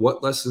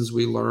 what lessons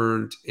we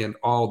learned, and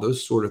all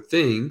those sort of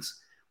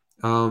things,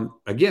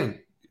 again,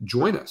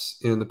 join us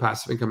in the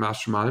passive income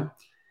mastermind,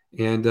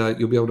 and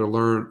you'll be able to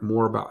learn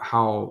more about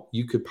how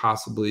you could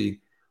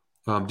possibly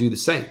do the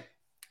same.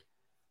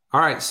 All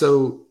right.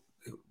 So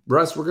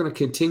Russ, we're going to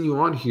continue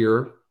on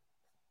here.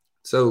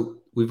 So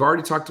we've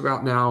already talked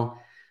about now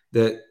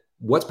that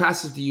what's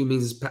passive to you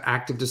means it's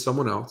active to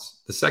someone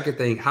else. The second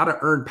thing, how to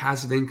earn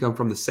passive income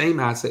from the same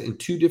asset in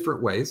two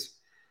different ways.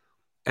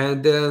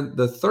 And then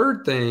the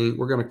third thing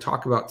we're going to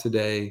talk about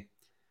today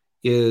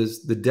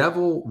is the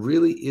devil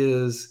really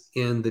is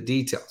in the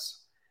details.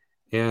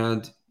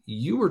 And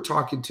you were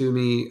talking to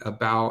me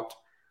about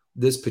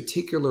this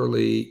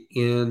particularly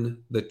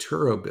in the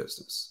Turo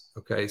business.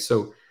 Okay.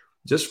 So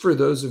just for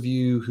those of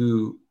you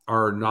who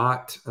are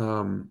not,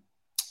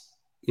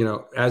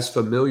 as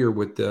familiar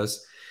with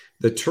this,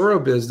 the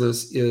Turo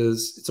business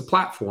it's a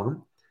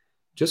platform,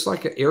 just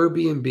like an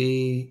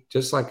Airbnb,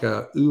 just like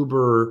a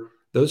Uber,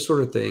 those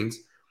sort of things.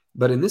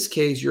 But in this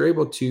case, you're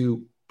able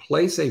to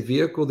place a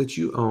vehicle that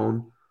you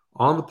own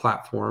on the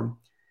platform,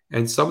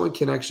 and someone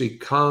can actually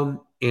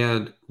come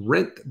and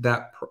rent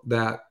that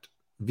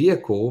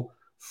vehicle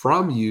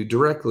from you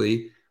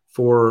directly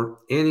for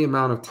any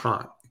amount of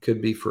time. It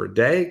could be for a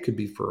day, it could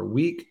be for a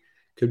week,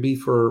 could be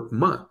for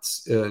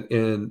months.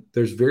 And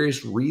there's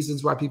various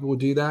reasons why people would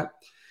do that.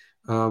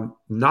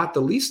 Not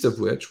the least of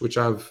which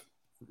I've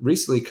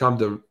recently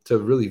come to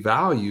really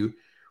value,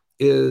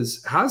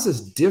 is how is this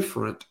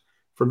different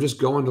from just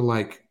going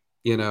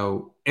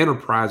to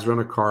Enterprise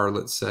Rent-A-Car,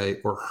 let's say,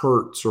 or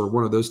Hertz or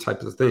one of those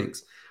types of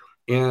things.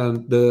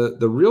 And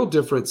the real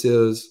difference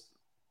is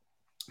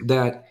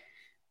that,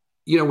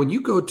 when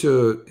you go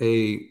to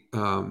a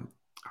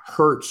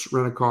Hertz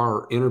Rent-A-Car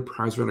or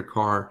Enterprise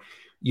Rent-A-Car,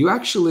 you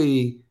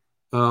actually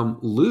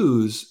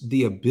lose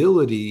the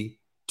ability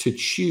to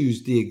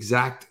choose the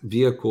exact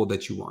vehicle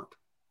that you want.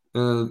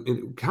 And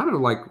it kind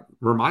of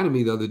reminded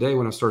me the other day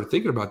when I started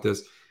thinking about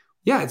this.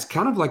 Yeah, it's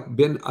kind of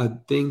been a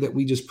thing that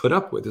we just put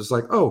up with. It's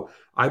like, oh,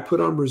 I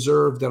put on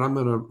reserve that I'm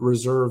going to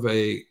reserve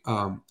a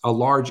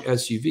large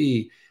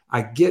SUV.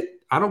 I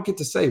don't get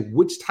to say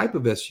which type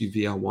of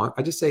SUV I want.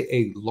 I just say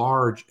a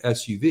large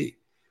SUV.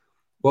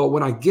 Well,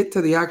 when I get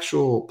to the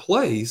actual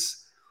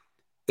place,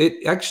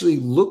 it actually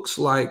looks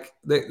like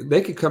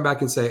they could come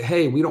back and say,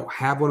 hey, we don't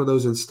have one of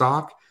those in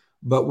stock,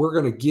 but we're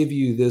going to give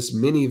you this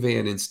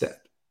minivan instead.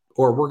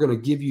 Or we're going to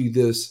give you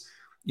this,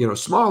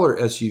 smaller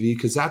SUV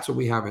because that's what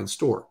we have in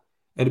store.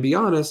 And to be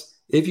honest,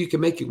 if you can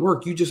make it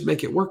work, you just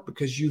make it work,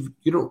 because you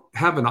don't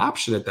have an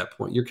option at that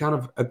point. You're kind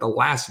of at the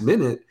last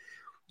minute.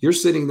 You're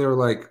sitting there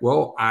like,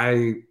 well,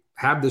 I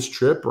have this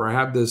trip or I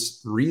have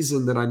this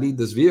reason that I need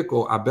this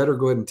vehicle. I better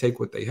go ahead and take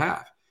what they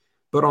have.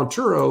 But on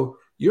Turo,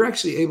 you're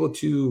actually able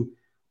to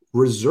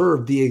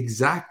reserve the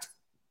exact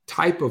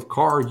type of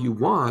car you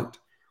want,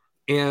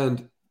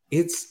 and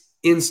it's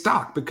in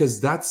stock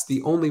because that's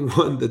the only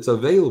one that's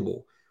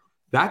available.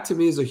 That to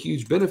me is a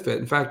huge benefit.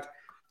 In fact,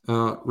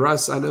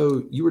 Russ, I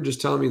know you were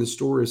just telling me the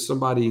story of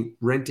somebody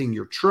renting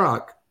your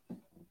truck,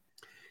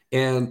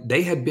 and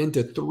they had been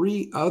to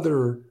 3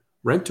 other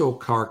rental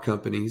car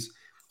companies,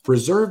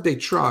 reserved a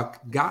truck,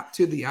 got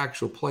to the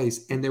actual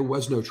place, and there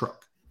was no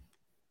truck.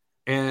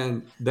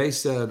 And they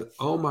said,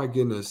 oh my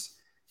goodness,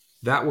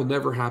 that will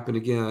never happen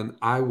again.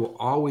 I will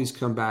always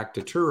come back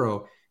to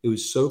Turo. It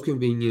was so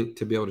convenient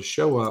to be able to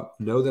show up,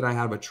 know that I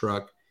have a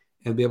truck,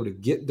 and be able to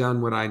get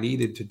done what I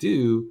needed to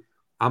do.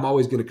 I'm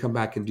always going to come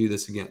back and do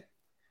this again.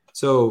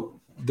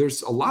 So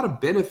there's a lot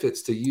of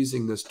benefits to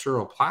using this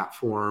Turo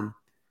platform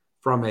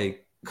from a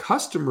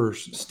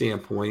customer's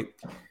standpoint,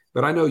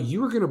 but I know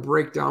you were going to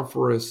break down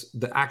for us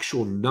the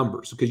actual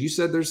numbers, because you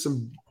said there's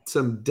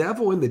some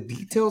devil in the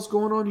details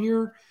going on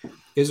here.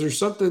 Is there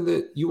something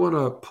that you want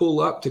to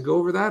pull up to go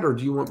over that, or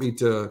do you want me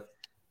to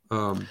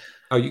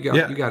You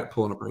got it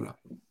pulling up right now.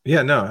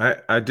 Yeah, no,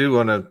 I do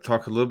want to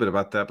talk a little bit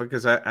about that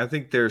because I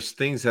think there's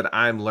things that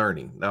I'm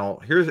learning. Now,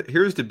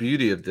 here's the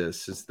beauty of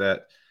this is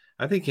that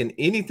I think in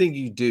anything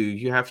you do,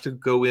 you have to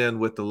go in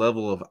with the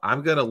level of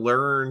I'm going to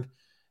learn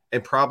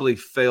and probably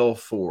fail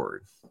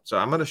forward. So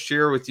I'm going to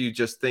share with you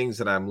just things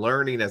that I'm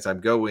learning as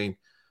I'm going.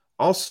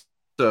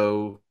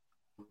 Also,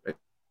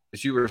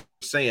 as you were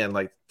saying,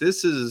 like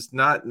this is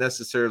not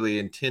necessarily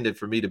intended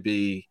for me to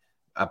be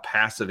a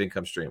passive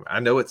income stream. I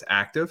know it's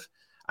active.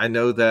 I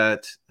know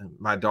that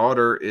my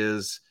daughter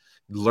is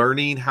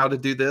learning how to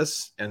do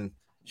this, and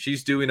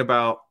she's doing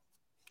about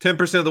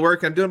 10% of the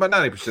work. I'm doing about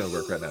 90% of the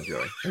work right now,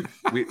 Joey.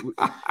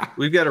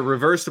 We've got to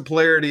reverse the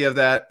polarity of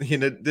that,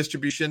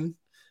 distribution.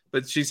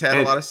 But she's had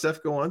a lot of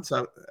stuff going,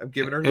 so I'm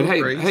giving her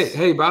grace.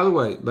 Hey, by the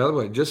way,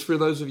 just for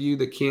those of you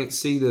that can't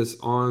see this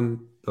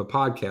on the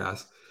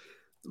podcast,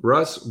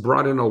 Russ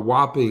brought in a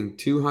whopping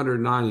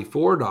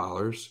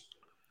 $294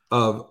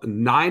 of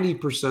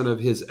 90% of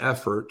his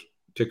effort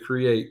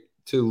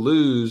to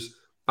lose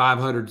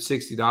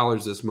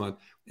 $560 this month.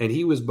 And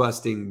he was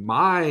busting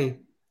my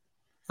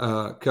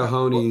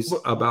cojones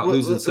about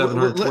losing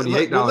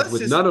 $728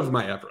 with none of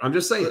my effort. I'm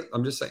just saying.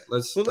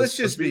 Let's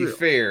just be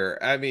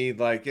fair. I mean,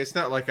 like, it's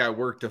not like I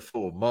worked a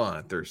full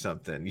month or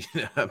something.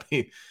 I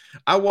mean,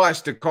 I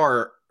washed a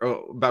car.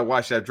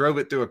 I drove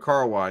it through a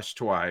car wash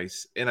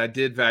twice, and I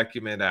did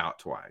vacuum it out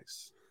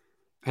twice.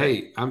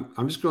 Hey, I'm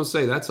just going to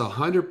say that's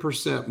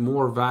 100%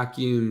 more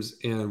vacuums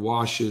and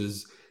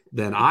washes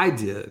than I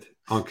did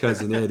on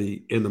Cousin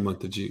Eddie in the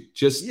month of June.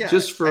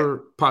 Just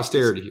for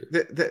posterity here.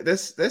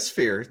 That's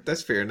fair.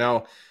 That's fair.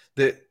 Now,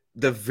 the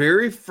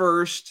very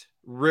first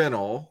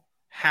rental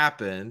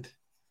happened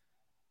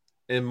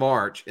in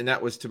March, and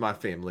that was to my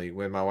family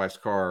when my wife's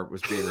car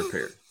was being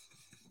repaired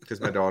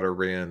because my daughter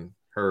ran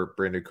her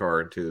brand new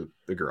car into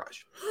the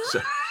garage. So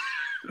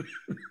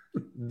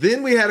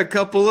then we had a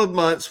couple of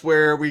months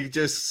where we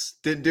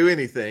just didn't do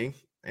anything.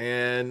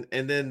 And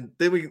then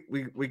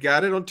we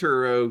got it on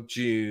Turo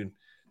June.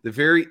 The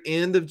very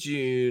end of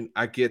June,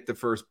 I get the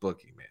first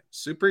booking, man.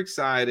 Super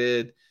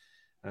excited.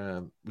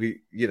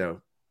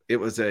 It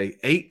was a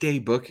 8-day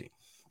booking.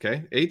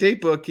 Okay. 8-day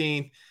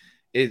booking.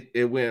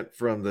 It went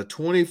from the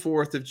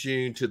 24th of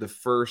June to the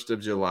 1st of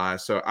July.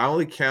 So I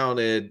only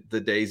counted the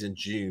days in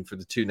June for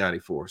the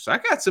 $294. So I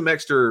got some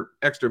extra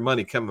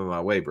money coming my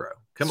way, bro.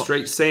 Come on.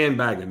 Straight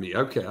sandbagging me.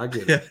 Okay, I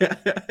get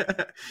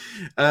it.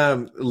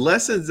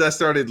 Lessons I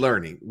started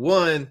learning.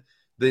 One,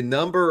 the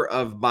number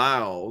of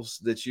miles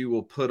that you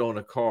will put on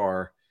a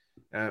car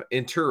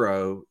in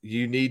Turo,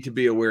 you need to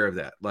be aware of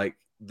that. Like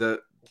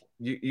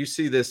you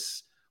see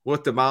this,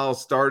 what the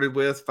miles started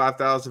with,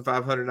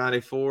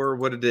 5,594.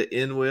 What did it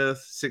end with?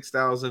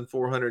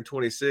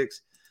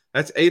 6,426.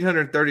 That's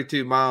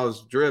 832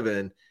 miles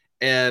driven.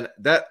 And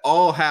that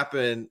all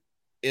happened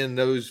in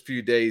those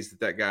few days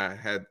that guy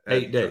had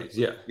 8 days.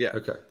 Yeah. Yeah.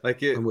 Okay.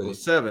 Like it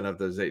was 7 of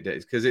those 8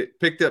 days because it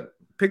picked up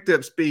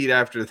speed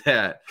after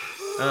that.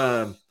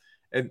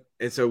 And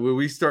so when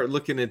we start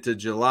looking into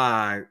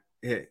July,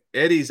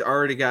 Eddie's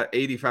already got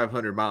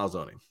 8,500 miles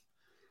on him.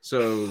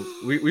 So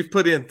we've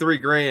put in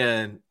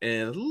 $3,000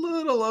 in a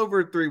little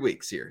over 3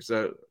 weeks here.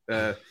 So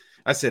I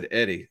said,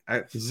 Eddie,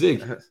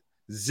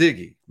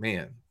 Ziggy,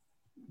 man,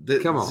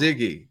 come on,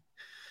 Ziggy,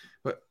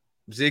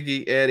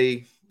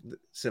 Eddie,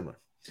 similar.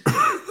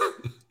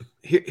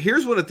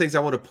 Here's one of the things I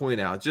want to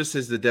point out, just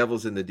as the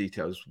devil's in the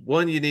details.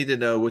 One, you need to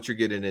know what you're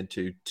getting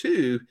into.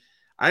 Two,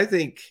 I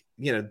think,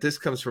 this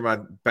comes from my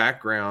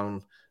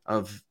background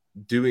of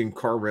doing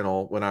car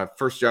rental. When I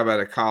first job out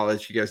of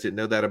college, you guys didn't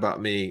know that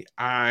about me.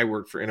 I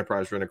worked for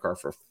Enterprise Rent-A-Car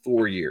for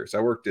 4 years. I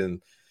worked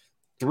in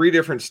 3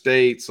 different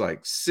states,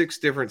 like 6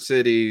 different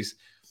cities,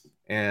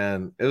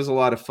 and it was a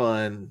lot of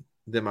fun.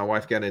 Then my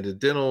wife got into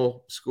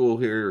dental school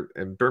here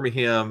in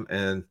Birmingham,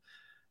 and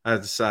I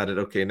decided,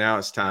 okay, now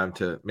it's time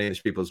to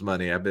manage people's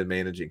money. I've been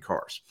managing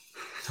cars.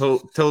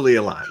 Totally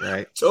aligned,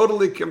 right?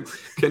 Totally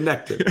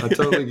connected. I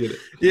totally get it.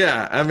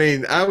 Yeah. I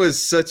mean, I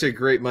was such a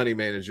great money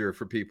manager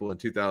for people in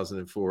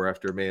 2004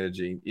 after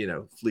managing,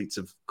 fleets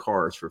of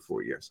cars for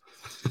 4 years.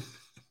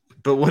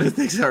 But one of the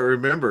things I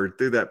remembered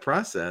through that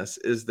process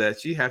is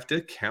that you have to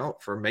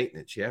account for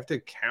maintenance. You have to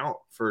account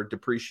for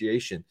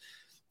depreciation.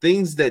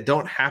 Things that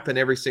don't happen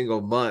every single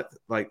month,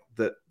 like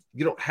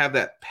you don't have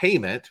that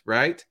payment,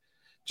 right?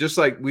 Just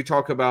like we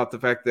talk about the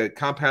fact that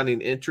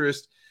compounding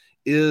interest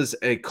is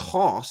a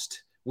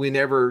cost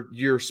whenever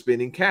you're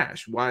spending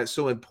cash. Why it's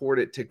so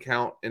important to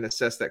count and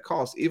assess that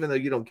cost, even though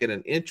you don't get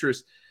an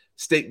interest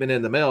statement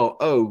in the mail.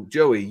 Oh,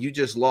 Joey, you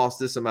just lost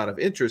this amount of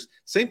interest.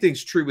 Same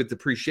thing's true with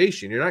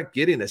depreciation. You're not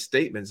getting a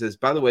statement that says,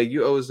 by the way,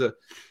 you owe us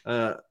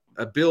a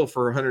bill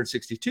for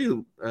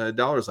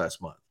 $162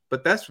 last month.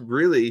 But that's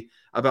really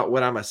about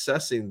what I'm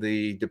assessing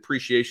the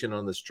depreciation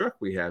on this truck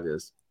we have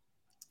is.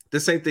 The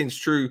same thing's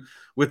true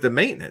with the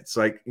maintenance.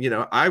 Like,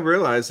 I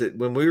realized that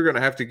when we were going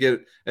to have to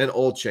get an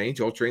oil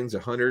change, oil train's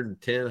 $110,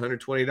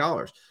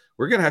 $120.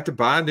 We're going to have to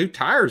buy new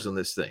tires on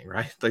this thing,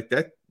 right? Like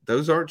that,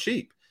 those aren't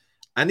cheap.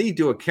 I need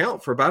to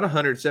account for about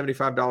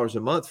 $175 a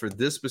month for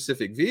this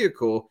specific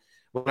vehicle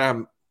when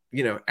I'm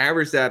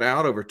average that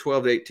out over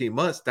 12 to 18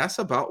 months, that's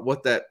about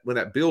what when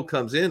that bill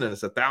comes in and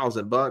it's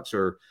 $1,000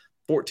 or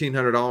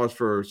 $1,400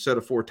 for a set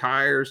of 4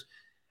 tires,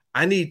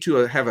 I need to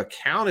have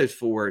accounted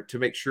for it to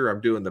make sure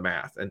I'm doing the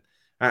math. And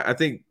I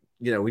think,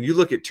 when you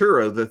look at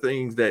Turo, the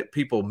things that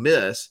people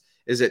miss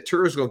is that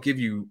Turo is going to give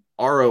you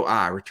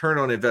ROI, return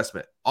on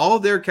investment. All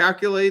they're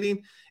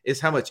calculating is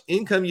how much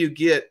income you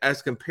get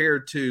as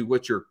compared to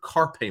what your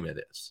car payment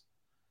is.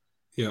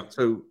 Yeah.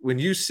 So when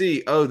you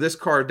see, this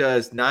car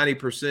does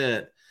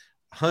 90%,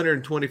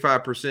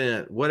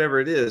 125%, whatever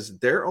it is,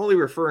 they're only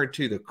referring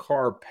to the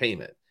car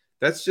payment.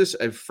 That's just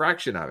a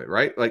fraction of it,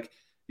 right? Like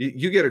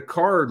you get a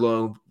car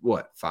loan,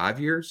 5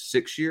 years,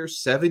 6 years,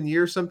 7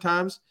 years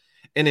sometimes.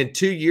 And in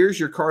 2 years,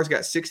 your car's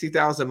got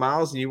 60,000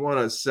 miles and you want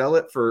to sell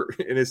it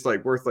and it's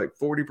like worth like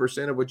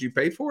 40% of what you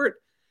pay for it.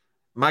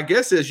 My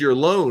guess is your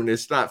loan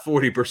is not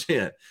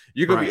 40%.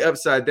 You're going to be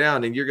upside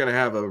down and you're going to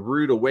have a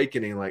rude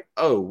awakening like,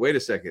 oh, wait a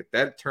second.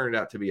 That turned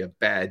out to be a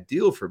bad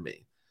deal for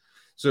me.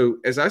 So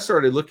as I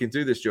started looking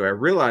through this, Joe, I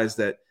realized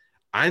that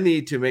I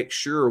need to make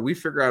sure we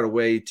figure out a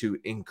way to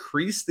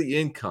increase the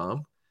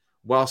income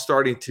while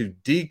starting to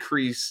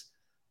decrease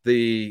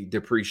the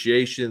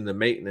depreciation, the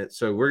maintenance.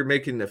 So we're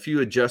making a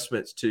few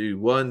adjustments to,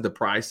 one, the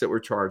price that we're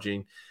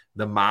charging,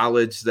 the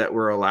mileage that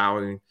we're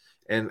allowing.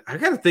 And I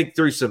got to think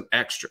through some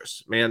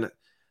extras, man.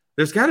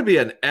 There's got to be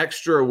an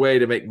extra way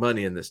to make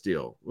money in this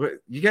deal.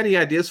 You got any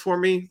ideas for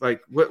me?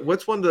 Like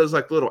what's one of those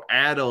like little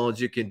add-ons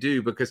you can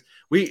do? Because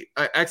we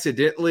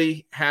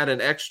accidentally had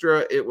an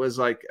extra. It was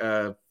like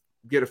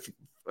get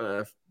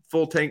a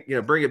full tank,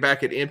 bring it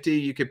back at empty.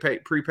 You could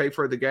prepay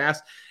for the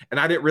gas. And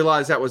I didn't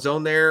realize that was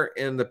on there.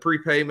 And the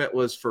prepayment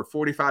was for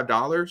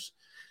 $45.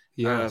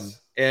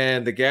 Yes.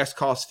 And the gas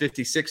cost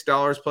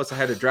 $56. Plus I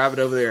had to drive it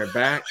over there and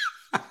back.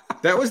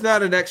 That was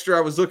not an extra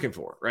I was looking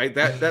for, right?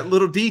 That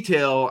little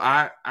detail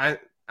I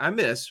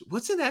miss.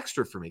 What's an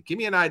extra for me? Give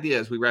me an idea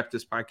as we wrap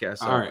this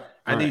podcast up. All right.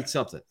 I need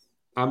something.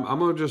 I'm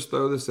going to just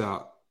throw this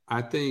out.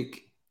 I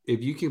think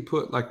if you can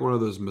put like one of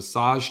those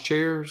massage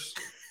chairs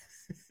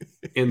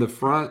in the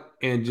front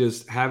and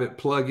just have it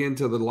plug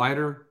into the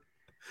lighter,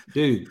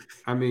 dude,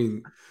 I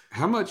mean,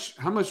 how much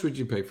would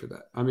you pay for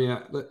that? I mean,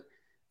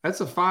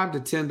 that's a $5 to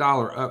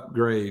 $10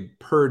 upgrade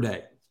per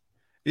day.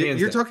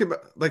 You're talking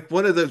about like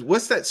one of those,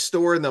 what's that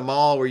store in the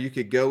mall where you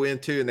could go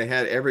into and they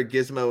had every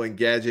gizmo and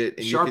gadget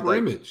and Sharper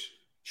Image.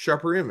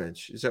 Sharper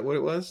Image. Is that what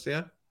it was?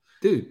 Yeah.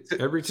 Dude,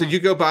 every time. So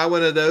you go buy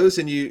one of those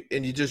and you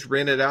just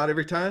rent it out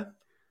every time?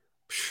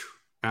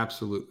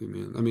 Absolutely,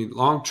 man. I mean,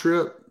 long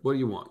trip, what do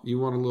you want? You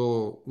want a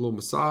little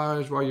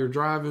massage while you're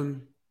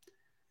driving?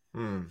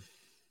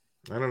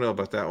 I don't know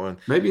about that one.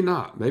 Maybe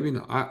not.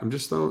 I'm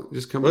just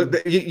coming.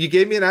 Well, you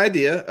gave me an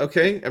idea.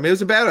 Okay. I mean, it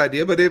was a bad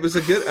idea, but it was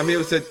a good,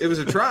 it was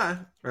a try,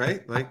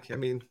 right? Like, I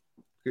mean,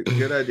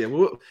 good idea.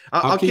 Well,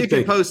 I'll keep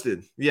you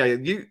posted. Yeah.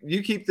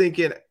 You keep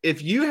thinking.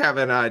 If you have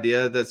an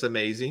idea that's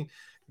amazing,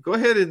 go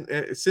ahead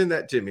and send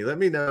that to me. Let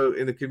me know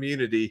in the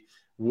community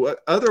what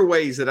other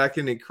ways that I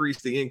can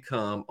increase the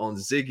income on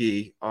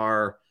Ziggy,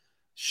 our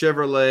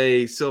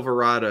Chevrolet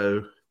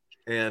Silverado.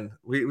 And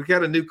we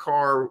got a new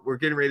car we're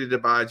getting ready to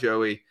buy,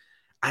 Joey.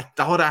 I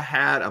thought I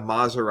had a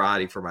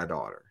Maserati for my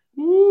daughter.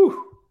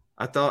 Woo.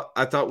 I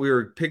thought we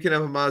were picking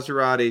up a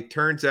Maserati.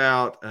 Turns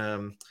out,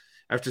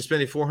 after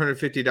spending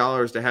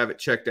 $450 to have it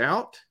checked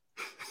out,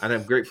 and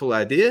I'm grateful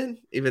I did,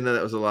 even though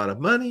that was a lot of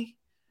money.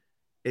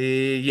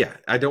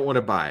 I don't want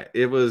to buy it.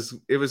 It was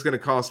going to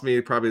cost me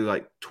probably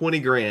like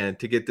 $20,000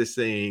 to get this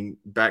thing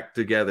back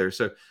together.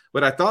 So,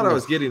 but I thought I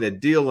was getting a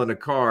deal on a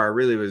car. I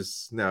really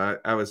was. No,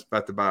 I was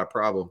about to buy a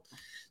problem.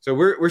 So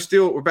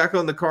we're back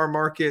on the car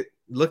market,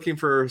 looking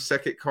for a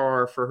second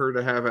car for her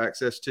to have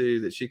access to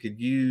that she could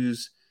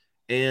use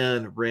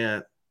and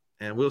rent.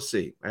 And we'll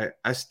see.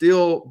 I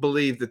still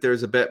believe that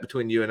there's a bet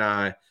between you and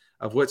I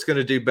of what's going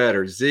to do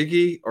better,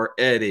 Ziggy or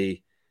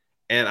Eddie.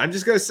 And I'm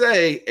just going to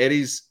say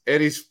Eddie's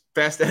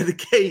fast out of the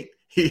gate.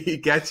 He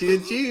got you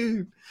in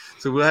June.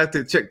 So we'll have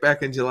to check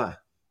back in July.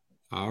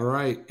 All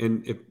right.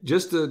 And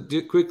just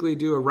to quickly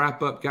do a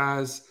wrap up,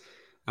 guys,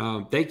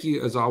 thank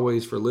you as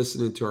always for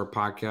listening to our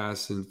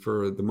podcast. And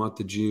for the month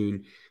of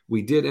June,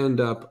 we did end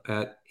up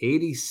at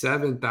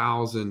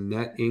 87,000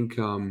 net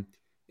income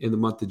in the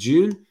month of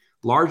June,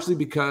 largely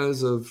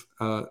because of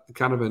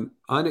kind of an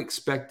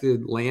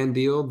unexpected land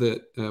deal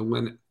that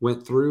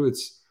went through.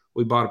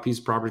 We bought a piece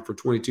of property for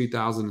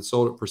 $22,000 and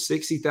sold it for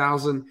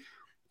 $60,000.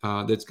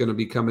 That's going to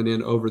be coming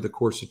in over the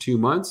course of 2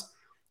 months.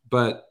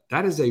 But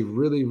that is a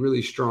really,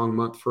 really strong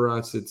month for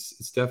us.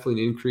 It's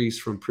definitely an increase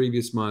from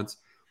previous months.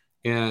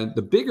 And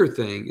the bigger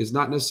thing is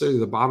not necessarily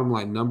the bottom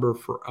line number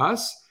for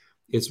us.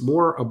 It's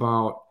more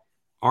about,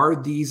 are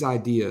these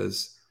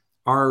ideas,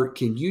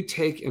 can you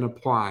take and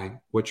apply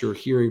what you're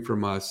hearing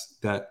from us,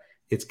 that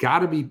it's got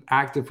to be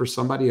active for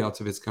somebody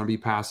else if it's going to be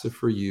passive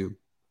for you.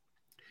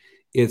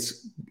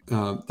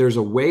 There's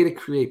a way to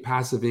create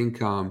passive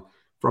income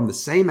from the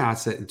same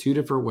asset in 2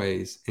 different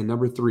ways. And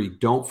number 3,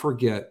 don't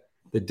forget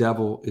the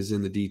devil is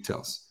in the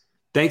details.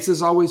 Thanks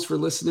as always for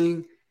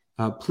listening.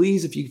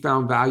 Please, if you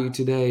found value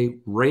today,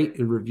 rate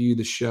and review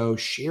the show,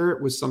 share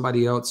it with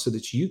somebody else so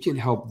that you can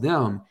help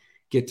them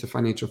get to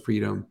financial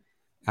freedom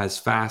as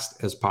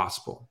fast as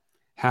possible.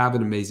 Have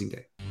an amazing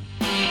day.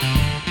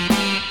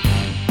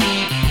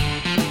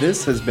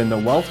 This has been the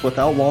Wealth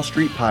Without Wall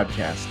Street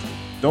podcast.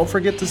 Don't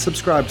forget to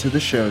subscribe to the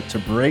show to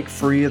break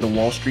free of the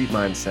Wall Street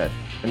mindset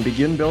and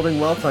begin building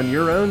wealth on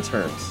your own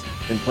terms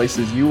in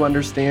places you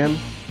understand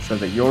so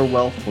that your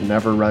wealth will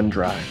never run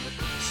dry.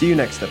 See you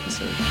next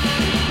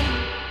episode.